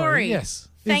true story. Yes.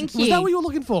 Thank you. Was that what you were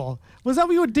looking for? Was that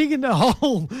what you were digging a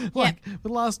hole for the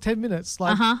last 10 minutes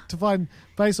to find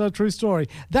based on a true story?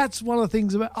 That's one of the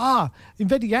things about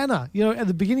Inventing Anna. At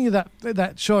the beginning of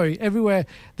that show, everywhere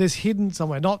there's hidden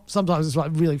somewhere. Not sometimes it's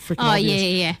like really freaking obvious.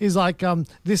 Yeah. Is like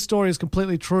this story is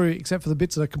completely true except for the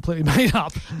bits that are completely made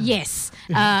up. Yes.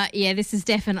 This is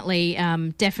definitely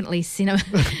cinema.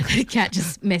 Kat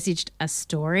just messaged a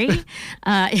story.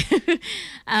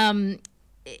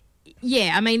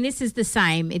 Yeah, I mean, this is the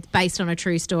same. It's based on a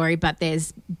true story, but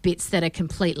there's bits that are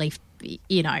completely,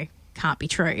 can't be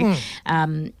true.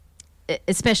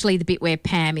 Especially the bit where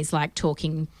Pam is like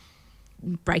talking,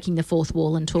 breaking the fourth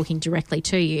wall and talking directly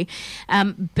to you.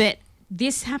 But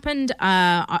this happened,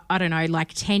 I don't know,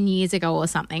 like 10 years ago or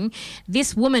something.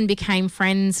 This woman became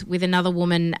friends with another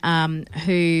woman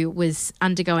who was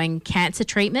undergoing cancer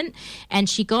treatment, and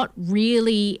she got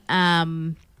really...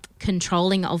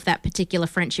 controlling of that particular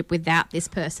friendship without this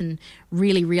person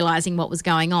really realising what was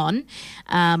going on.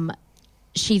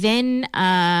 She then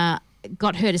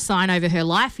got her to sign over her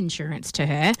life insurance to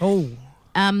her. Oh.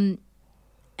 And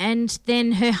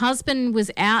then her husband was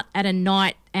out at a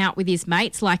night out with his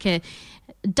mates, like a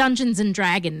Dungeons and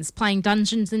Dragons, playing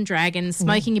Dungeons and Dragons,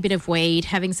 smoking a bit of weed,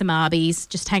 having some Arby's,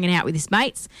 just hanging out with his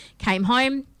mates. Came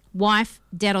home, wife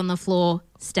dead on the floor,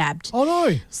 stabbed. Oh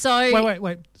no! So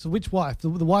wait. So which wife? The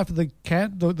wife of the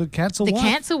cancer wife? The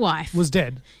cancer wife was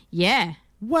dead. Yeah.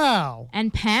 Wow.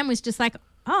 And Pam was just like,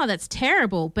 "Oh, that's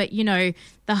terrible." But the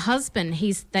husband,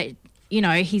 he's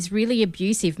really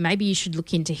abusive. Maybe you should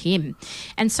look into him.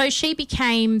 And so she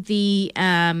became the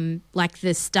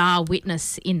the star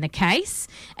witness in the case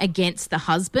against the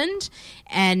husband.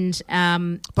 And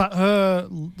but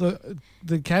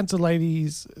the cancer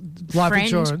lady's life friend,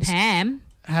 insurance, Pam,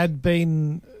 had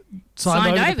been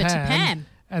signed over to Pam,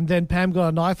 and then Pam got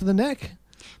a knife in the neck.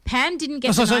 Pam didn't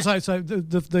get. So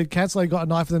the cancer lady got a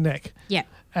knife in the neck. Yeah.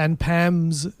 And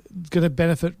Pam's going to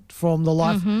benefit from the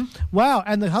life. Mm-hmm. Wow!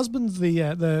 And the husband's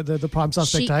the prime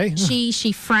suspect.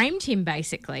 She framed him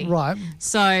basically. Right.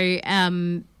 So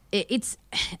it's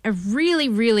a really,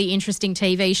 really interesting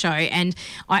TV show, and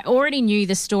I already knew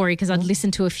the story because I'd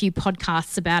listened to a few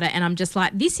podcasts about it, and I'm just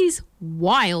like, this is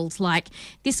wild. Like,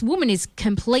 this woman is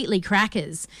completely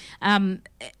crackers.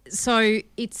 So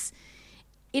it's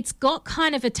got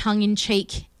kind of a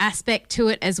tongue-in-cheek aspect to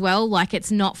it as well. Like,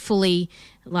 it's not fully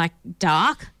like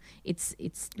dark. It's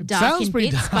dark in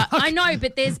bits, dark. But I know.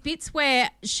 But there's bits where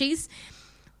she's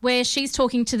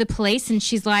talking to the police and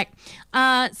she's like,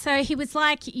 so he was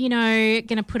like, going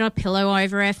to put a pillow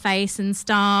over her face and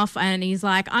stuff. And he's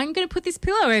like, I'm going to put this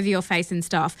pillow over your face and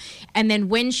stuff. And then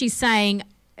when she's saying,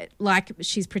 like,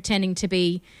 she's pretending to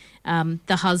be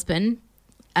the husband,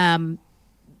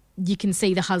 you can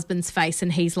see the husband's face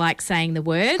and he's like saying the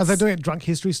words. Are they doing it drunk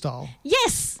history style?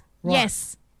 Yes. Right.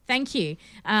 Yes. Thank you.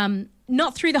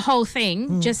 Not through the whole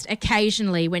thing, just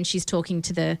occasionally when she's talking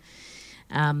to the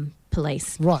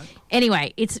police. Right.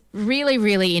 Anyway, it's really,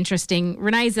 really interesting.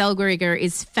 Renee Zellweger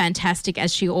is fantastic,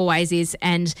 as she always is,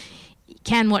 and you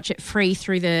can watch it free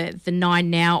through the 9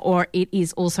 Now, or it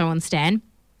is also on Stan.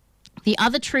 The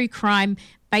other true crime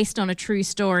based on a true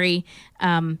story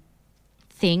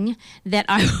thing that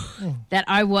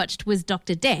I watched was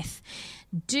Dr. Death.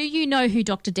 Do you know who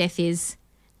Dr. Death is?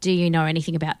 Do you know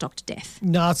anything about Dr. Death?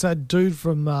 No, it's that dude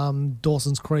from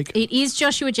Dawson's Creek. It is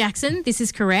Joshua Jackson. This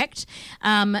is correct.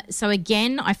 So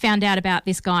again, I found out about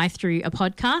this guy through a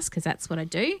podcast because that's what I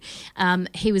do.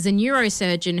 He was a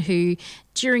neurosurgeon who,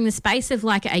 during the space of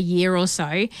like a year or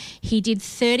so, he did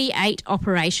 38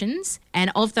 operations,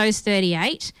 and of those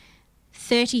 38,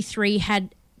 33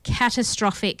 had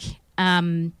catastrophic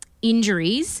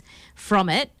injuries from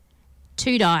it.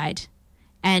 2 died.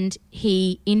 And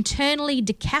he internally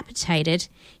decapitated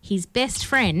his best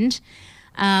friend,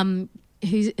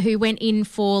 who went in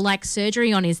for like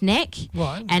surgery on his neck,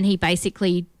 right. And he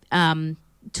basically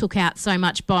took out so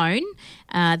much bone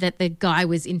that the guy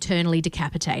was internally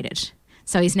decapitated.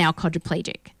 So he's now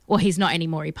quadriplegic. Well, he's not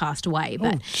anymore. He passed away.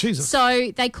 But Jesus.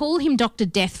 So they call him Dr.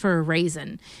 Death for a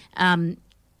reason,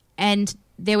 and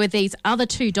there were these other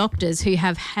 2 doctors who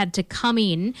have had to come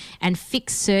in and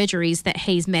fix surgeries that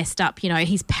he's messed up. You know,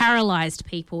 he's paralysed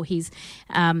people. He's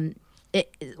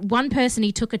one person,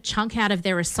 he took a chunk out of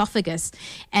their esophagus,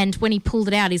 and when he pulled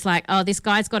it out, he's like, oh, this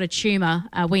guy's got a tumour.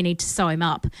 We need to sew him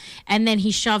up. And then he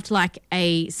shoved like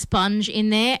a sponge in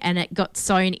there and it got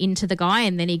sewn into the guy,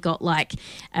 and then he got like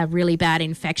a really bad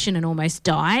infection and almost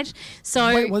died. So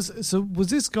Wait, was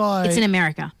this guy... It's in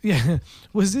America. Yeah.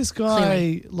 Was this guy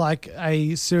Clearly. like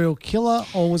a serial killer,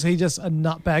 or was he just a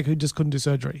nutbag who just couldn't do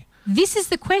surgery? This is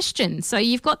the question. So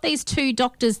you've got these 2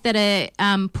 doctors that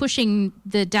are pushing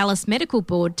the Dallas Medical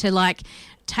Board to like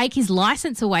take his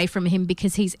license away from him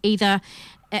because he's either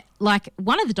like,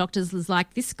 one of the doctors was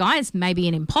like, this guy's maybe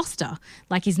an imposter.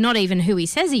 Like, he's not even who he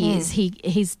says he is.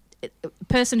 He's a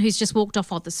person who's just walked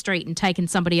off the street and taken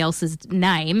somebody else's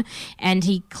name, and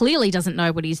he clearly doesn't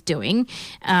know what he's doing.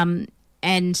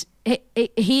 And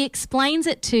he explains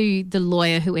it to the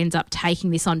lawyer who ends up taking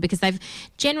this on, because they've,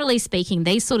 generally speaking,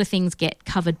 these sort of things get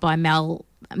covered by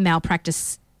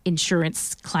malpractice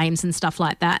insurance claims and stuff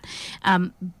like that.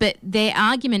 But their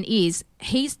argument is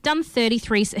he's done 38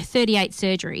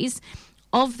 surgeries.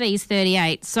 Of these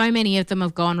 38, so many of them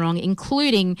have gone wrong,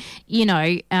 including,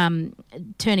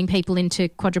 turning people into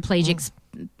quadriplegics,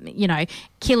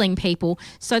 killing people.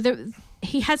 So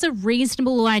he has a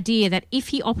reasonable idea that if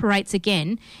he operates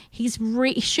again, he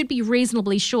should be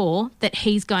reasonably sure that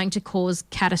he's going to cause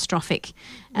catastrophic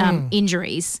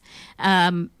injuries.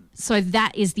 So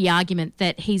that is the argument,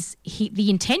 that the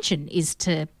intention is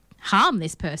to harm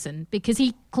this person because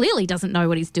he clearly doesn't know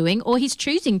what he's doing, or he's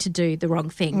choosing to do the wrong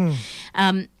thing.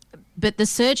 But the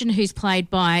surgeon who's played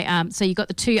by, so you've got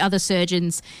the 2 other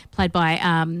surgeons played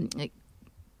by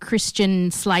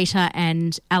Christian Slater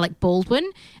and Alec Baldwin.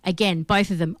 Again, both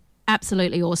of them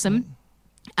absolutely awesome.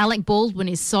 Alec Baldwin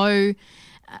is so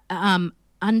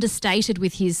understated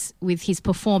with his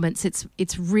performance.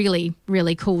 It's really,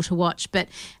 really cool to watch. But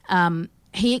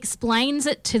he explains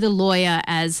it to the lawyer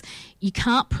as, you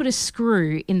can't put a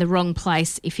screw in the wrong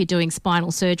place if you're doing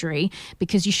spinal surgery,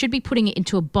 because you should be putting it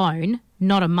into a bone,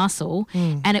 not a muscle.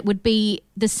 And it would be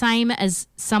the same as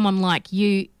someone like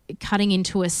you cutting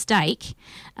into a steak,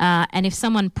 and if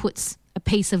someone puts a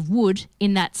piece of wood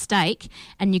in that steak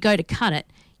and you go to cut it,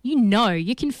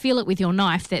 you can feel it with your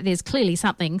knife that there's clearly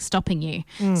something stopping you.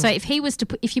 So if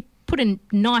you put a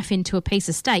knife into a piece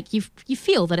of steak, you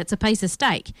feel that it's a piece of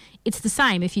steak. It's the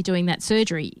same if you're doing that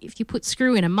surgery. If you put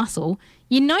screw in a muscle,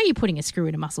 you're putting a screw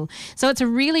in a muscle. So it's a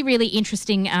really, really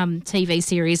interesting TV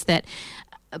series that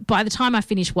by the time I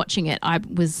finished watching it, I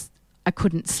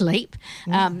couldn't sleep.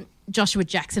 Joshua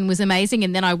Jackson was amazing.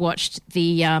 And then I watched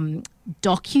the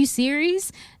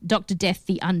docu-series, Dr. Death,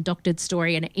 The Undoctored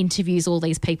Story, and it interviews all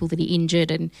these people that he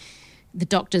injured and the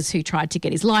doctors who tried to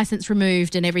get his license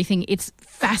removed and everything. It's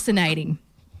fascinating.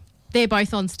 They're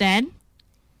both on Stan.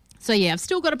 So, yeah, I've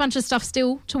still got a bunch of stuff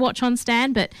still to watch on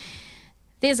Stan, but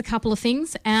there's a couple of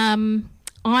things. I'm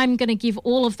going to give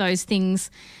all of those things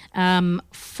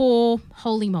 4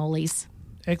 holy molies.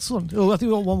 Excellent. Well, I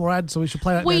think we've got one more ad, so we should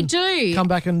play that. We and do. Come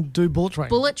back and do Bullet Train.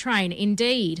 Bullet Train,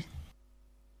 indeed.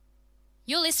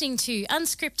 You're listening to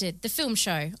Unscripted, the film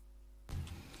show.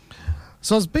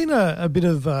 So it's been a bit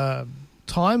of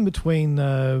time between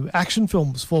action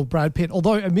films for Brad Pitt,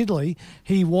 although admittedly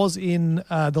he was in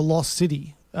The Lost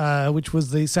City, which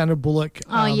was the Sandra Bullock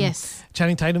yes.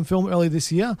 Channing Tatum film earlier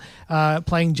this year,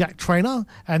 playing Jack Trainer,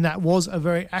 and that was a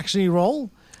very actiony role.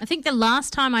 I think the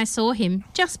last time I saw him,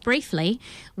 just briefly,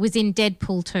 was in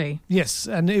Deadpool 2. Yes,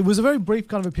 and it was a very brief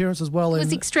kind of appearance as well. It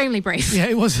was extremely brief. Yeah,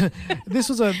 it was. This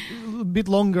was a bit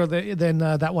longer than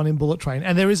that one in Bullet Train.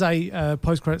 And there is a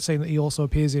post-credit scene that he also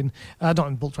appears in, not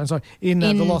in Bullet Train, sorry, in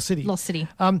The Lost City. Lost City.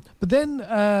 But then,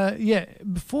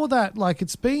 before that, like,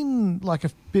 it's been like a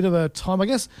bit of a time. I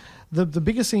guess the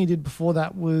biggest thing he did before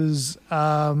that was,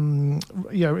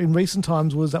 in recent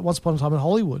times was that Once Upon a Time in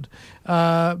Hollywood.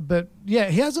 But yeah,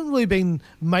 he hasn't really been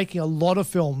making a lot of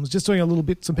films, just doing a little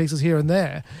bits and pieces here and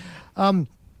there.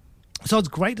 So it's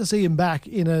great to see him back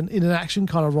in an action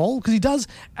kind of role, because he does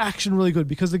action really good,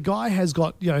 because the guy has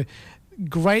got,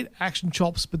 great action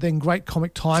chops, but then great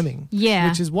comic timing. Yeah.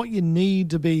 Which is what you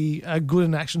need to be good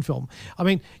in an action film. I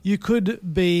mean, you could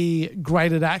be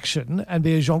great at action and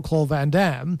be a Jean-Claude Van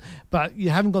Damme, but you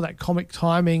haven't got that comic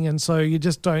timing, and so you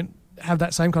just don't have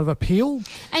that same kind of appeal.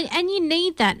 And you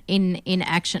need that in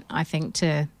action, I think,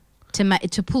 to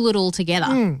pull it all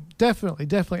together. Definitely.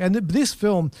 And this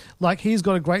film, like, he's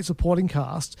got a great supporting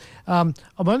cast. I'm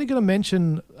only going to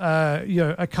mention,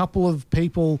 a couple of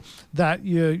people that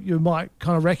you might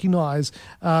kind of recognise.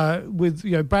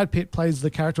 Brad Pitt plays the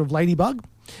character of Ladybug.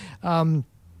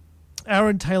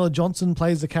 Aaron Taylor Johnson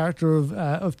plays the character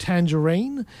of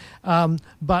Tangerine.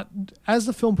 But as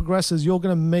the film progresses, you're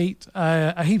going to meet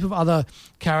a heap of other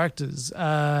characters,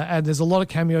 and there's a lot of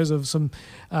cameos of some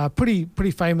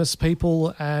pretty famous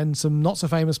people and some not so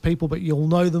famous people, but you'll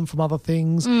know them from other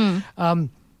things.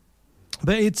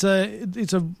 But it's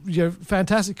a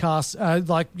fantastic cast,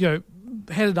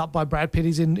 headed up by Brad Pitt.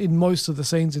 He's in most of the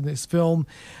scenes in this film.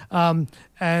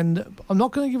 And I'm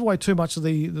not going to give away too much of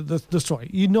the story.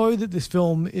 You know that this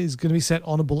film is going to be set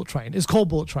on a bullet train. It's called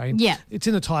Bullet Train. Yeah. It's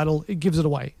in the title. It gives it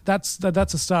away. That's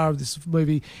a star of this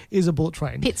movie, is a bullet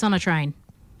train. Pitt's on a train.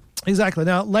 Exactly.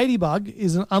 Now, Ladybug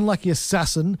is an unlucky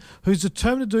assassin who's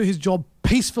determined to do his job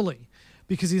peacefully,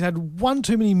 because he's had one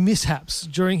too many mishaps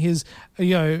during his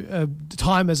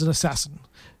time as an assassin.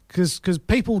 Because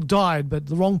people died, but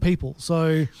the wrong people.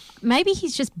 So maybe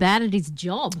he's just bad at his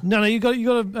job. No, you got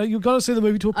to see the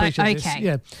movie to appreciate this.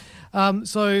 Okay. Yeah.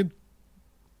 So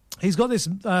he's got this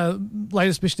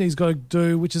latest mission he's got to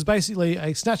do, which is basically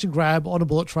a snatch and grab on a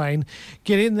bullet train.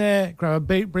 Get in there, grab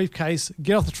a briefcase,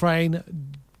 get off the train.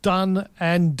 Done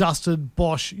and dusted,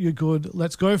 bosh, you're good,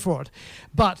 let's go for it.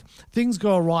 But things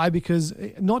go awry, because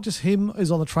not just him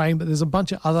is on the train, but there's a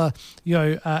bunch of other,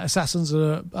 assassins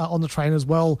that are on the train as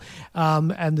well,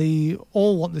 and they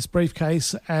all want this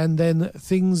briefcase, and then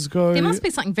things go... There must be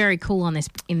something very cool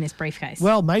in this briefcase.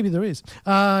 Well, maybe there is.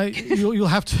 You'll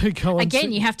have to go and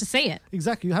Again, you have to see it.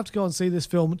 Exactly, you have to go and see this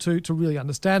film to really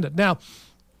understand it. Now,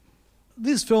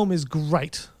 this film is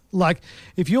great. Like,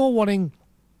 if you're wanting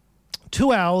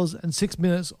 2 hours and 6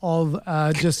 minutes of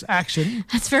just action.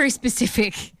 That's very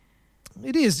specific.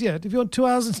 It is, yeah. If you want 2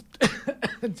 hours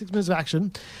and 6 minutes of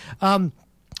action,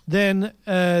 then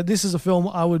this is a film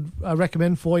I would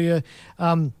recommend for you.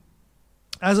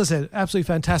 As I said, absolutely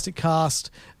fantastic cast.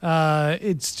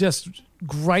 It's just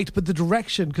great, but the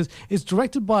direction, because it's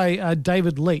directed by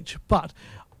David Leitch, but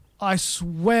I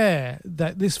swear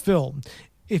that this film,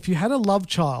 if you had a love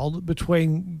child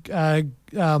betwixt,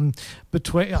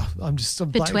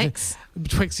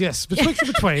 yes, betwixt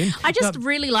and between. I just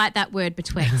really like that word,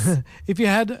 betwixt. If you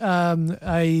had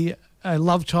a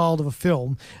love child of a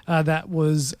film that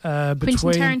was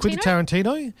between Quentin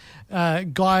Tarantino,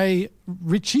 Guy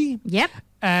Ritchie, yep,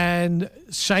 and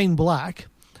Shane Black,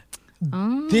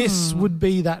 this would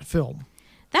be that film.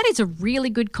 That is a really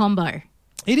good combo.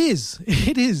 It is.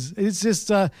 It's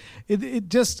just, it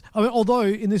just, I mean, although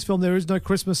in this film there is no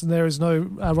Christmas and there is no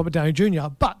Robert Downey Jr.,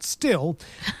 but still,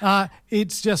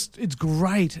 it's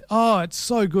great. Oh, it's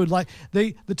so good. Like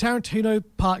the Tarantino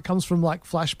part comes from like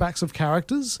flashbacks of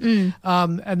characters, and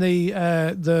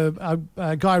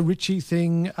the Guy Ritchie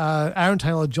thing, Aaron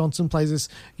Taylor Johnson plays this,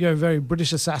 very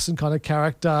British assassin kind of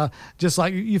character. Just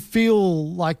like you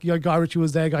feel like Guy Ritchie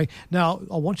was there going, now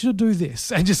I want you to do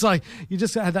this, and just like you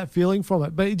just had that feeling from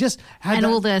it. But it just had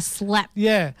all the slap.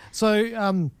 Yeah.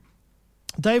 So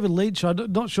David Leitch, I'm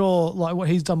not sure like what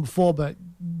he's done before, but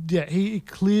yeah, he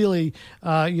clearly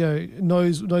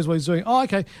knows what he's doing. Oh,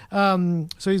 okay.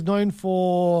 So he's known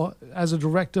as a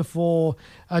director for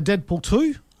Deadpool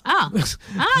 2.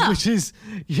 Which is,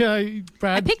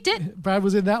 Brad. I picked it. Brad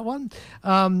was in that one.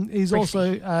 He's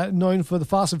also known for the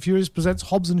Fast and Furious presents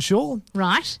Hobbs and Shaw.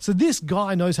 Right. So this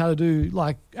guy knows how to do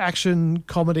like action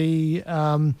comedy.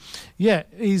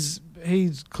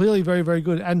 He's clearly very, very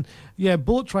good. And yeah,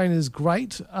 Bullet Train is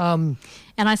great. And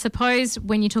I suppose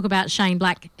when you talk about Shane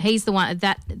Black, he's the one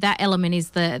that element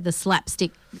is the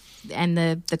slapstick and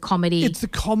the comedy. It's the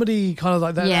comedy kind of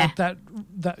like that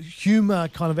that humor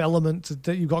kind of element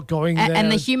that you've got going there.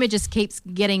 And the humor just keeps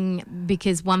getting,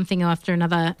 because one thing after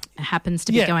another happens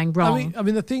to be going wrong. I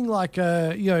mean, the thing like,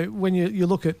 when you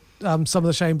look at some of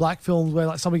the Shane Black films where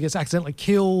like somebody gets accidentally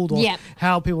killed or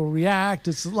how people react,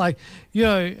 it's like,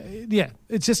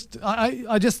 it's just,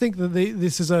 I just think that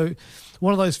this is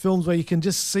one of those films where you can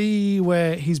just see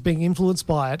where he's being influenced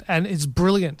by it, and it's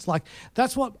brilliant. Like,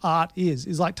 that's what art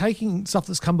is like taking stuff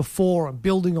that's come before and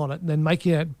building on it and then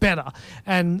making it better.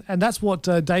 And that's what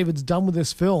David's done with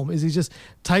this film, is he's just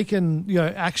taken,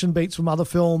 action beats from other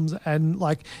films and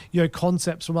like,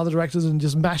 concepts from other directors and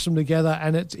just mashed them together,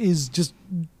 and it is just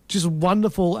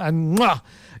wonderful. And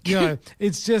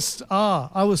it's just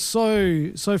I was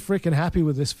so freaking happy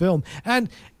with this film. And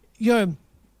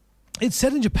it's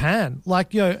set in Japan. Like,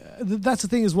 that's the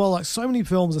thing as well. Like, so many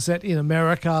films are set in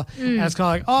America, and it's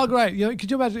kind of like, oh, great.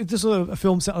 Could you imagine if this was a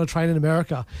film set on a train in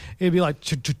America? It'd be like,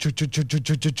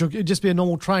 it'd just be a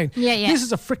normal train. Yeah. This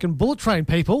is a freaking bullet train,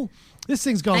 people. This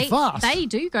thing's going fast. They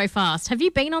do go fast. Have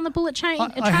you been on the bullet train?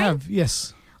 I have,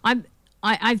 yes.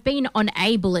 I've been on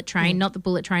a bullet train, not the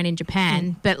bullet train in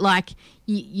Japan, but like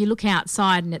you look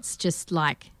outside and it's just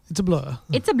like, it's a blur.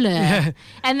 It's a blur. Yeah.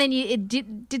 And then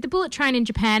did the bullet train in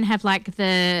Japan have like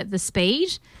the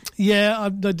speed? Yeah,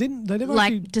 they didn't. They never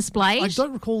like actually displayed. I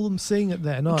don't recall them seeing it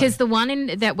there. No, because the one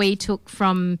that we took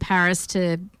from Paris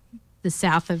to the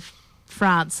south of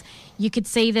France, you could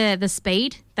see the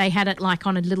speed. They had it like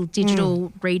on a little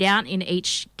digital readout in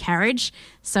each carriage.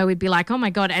 So we'd be like, oh my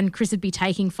God. And Chris would be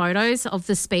taking photos of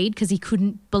the speed because he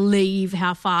couldn't believe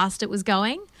how fast it was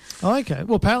going. Oh, okay.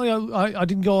 Well, apparently I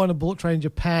didn't go on a bullet train in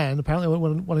Japan. Apparently I went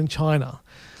on one in China.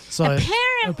 So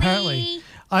apparently.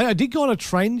 I did go on a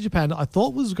train in Japan that I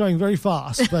thought was going very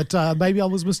fast, but maybe I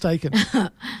was mistaken.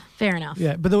 Fair enough.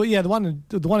 Yeah, but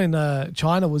the one in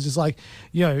China was just like,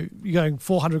 you're going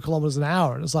 400 kilometers an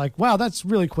hour, and it's like, wow, that's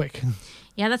really quick.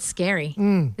 Yeah, that's scary.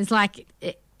 It's like,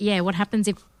 what happens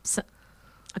if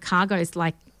a car goes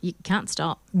like, you can't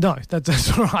stop. No,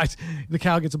 that's right. The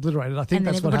car gets obliterated. I think and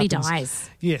then that's what happens. Everybody dies.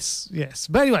 Yes.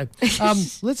 But anyway,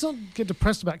 let's not get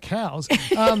depressed about cows.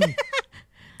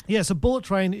 Yeah, so Bullet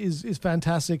Train is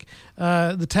fantastic.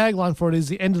 The tagline for it is,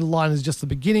 the end of the line is just the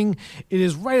beginning. It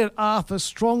is rated R for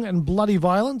strong and bloody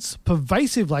violence,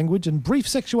 pervasive language, and brief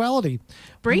sexuality.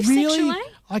 Brief sexuality?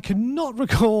 I cannot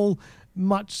recall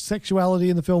much sexuality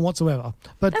in the film whatsoever.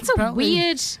 But that's a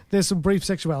weird... There's some brief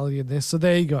sexuality in this, so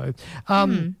there you go.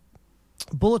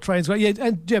 Bullet Train's great,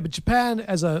 but Japan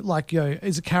as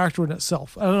is a character in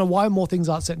itself. I don't know why more things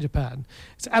aren't set in Japan.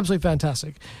 It's absolutely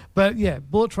fantastic. But yeah,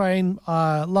 Bullet Train,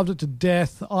 loved it to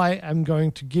death. I am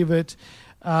going to give it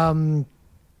 5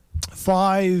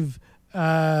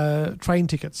 train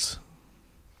tickets.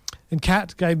 And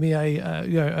Kat gave me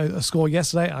a score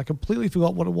yesterday, and I completely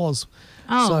forgot what it was.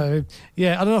 Oh. So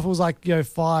yeah, I don't know if it was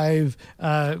 5.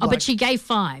 But she gave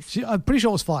 5. I'm pretty sure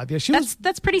it was 5. Yeah,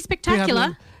 that's pretty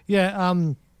spectacular.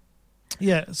 So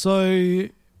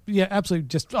absolutely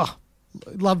just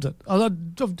loved it.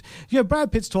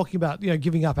 Brad Pitt's talking about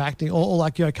giving up acting or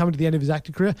coming to the end of his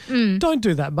acting career. Don't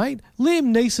do that, mate.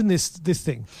 Liam Neeson, this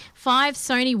thing. 5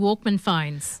 Sony Walkman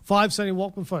phones. 5 Sony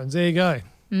Walkman phones. There you go.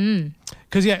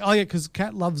 Because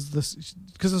Kat loves this,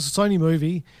 because it's a Sony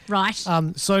movie. Right.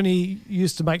 Sony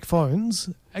used to make phones.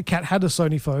 Kat had a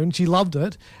Sony phone. She loved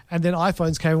it. And then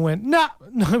iPhones came and went, nah,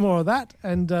 no more of that,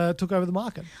 and took over the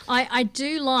market. I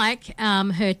do like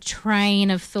her train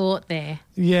of thought there.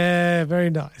 Yeah, very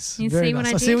nice. You very see nice. what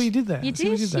I did? See what you did there. You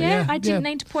did? Yeah, I didn't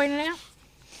need to point it out.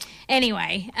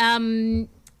 Anyway,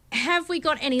 have we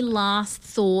got any last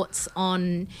thoughts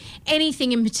on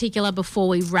anything in particular before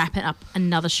we wrap it up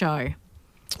another show?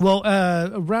 Well,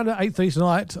 around at 8:30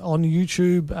 tonight on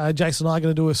YouTube, Jason and I are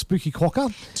going to do a spooky quacker.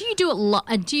 Do you do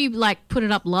it? Do you put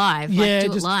it up live? Yeah,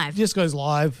 do it live. Just goes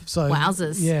live. So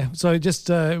wowzers. Yeah, so just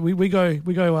we go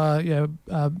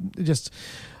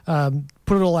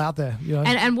put it all out there.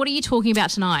 And what are you talking about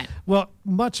tonight? Well,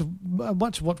 much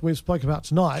of what we've spoken about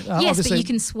tonight. Yes, but you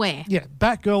can swear. Yeah,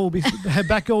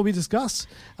 Batgirl will be discussed.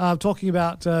 Talking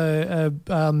about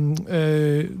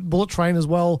Bullet Train as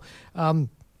well.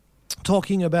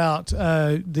 Talking about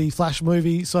the Flash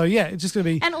movie. So yeah, it's just going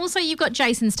to be. And also, you've got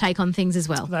Jason's take on things as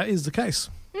well. That is the case.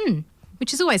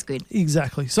 Which is always good.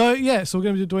 Exactly. So yeah, so we're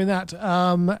going to be doing that.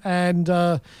 And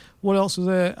what else is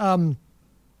there?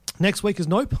 Next week is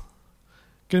Nope.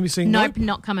 Going to be seeing Nope.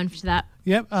 Not coming for that.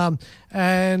 Yep.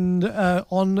 And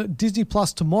on Disney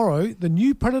Plus tomorrow, the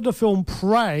new Predator film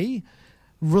Prey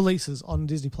releases on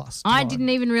Disney Plus tomorrow. I didn't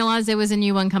even realise there was a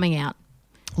new one coming out.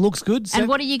 Looks good. And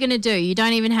what are you going to do? You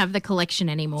don't even have the collection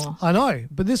anymore. I know,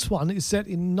 but this one is set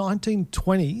in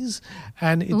 1920s,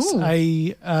 and it's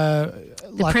The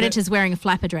Predator's wearing a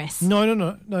flapper dress. No. I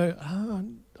don't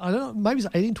know. Maybe it's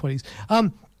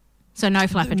 1820s. So no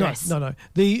flapper dress. No.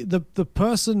 The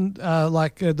person,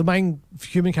 the main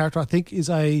human character, I think, is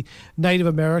a Native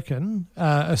American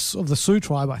of the Sioux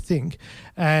tribe, I think.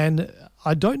 And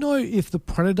I don't know if the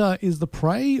predator is the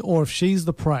prey or if she's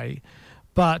the prey,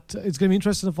 but it's going to be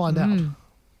interesting to find out.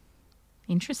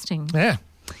 Interesting. Yeah.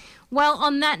 Well,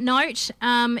 on that note,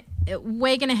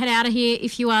 we're going to head out of here.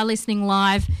 If you are listening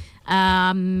live, Chris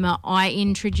and I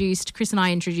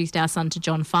introduced our son to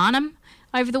John Farnham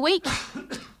over the week.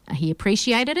 He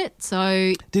appreciated it.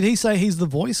 So, did he say he's the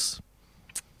voice?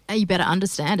 You better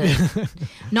understand it.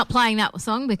 Not playing that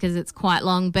song because it's quite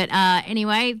long. But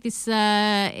anyway, here's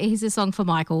a song for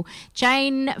Michael.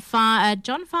 John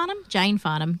Farnham, Chain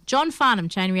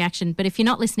Reaction. But if you're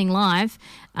not listening live,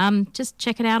 just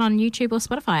check it out on YouTube or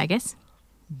Spotify, I guess.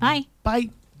 Bye.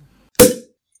 Bye.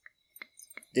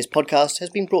 This podcast has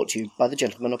been brought to you by the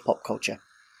Gentlemen of Pop Culture.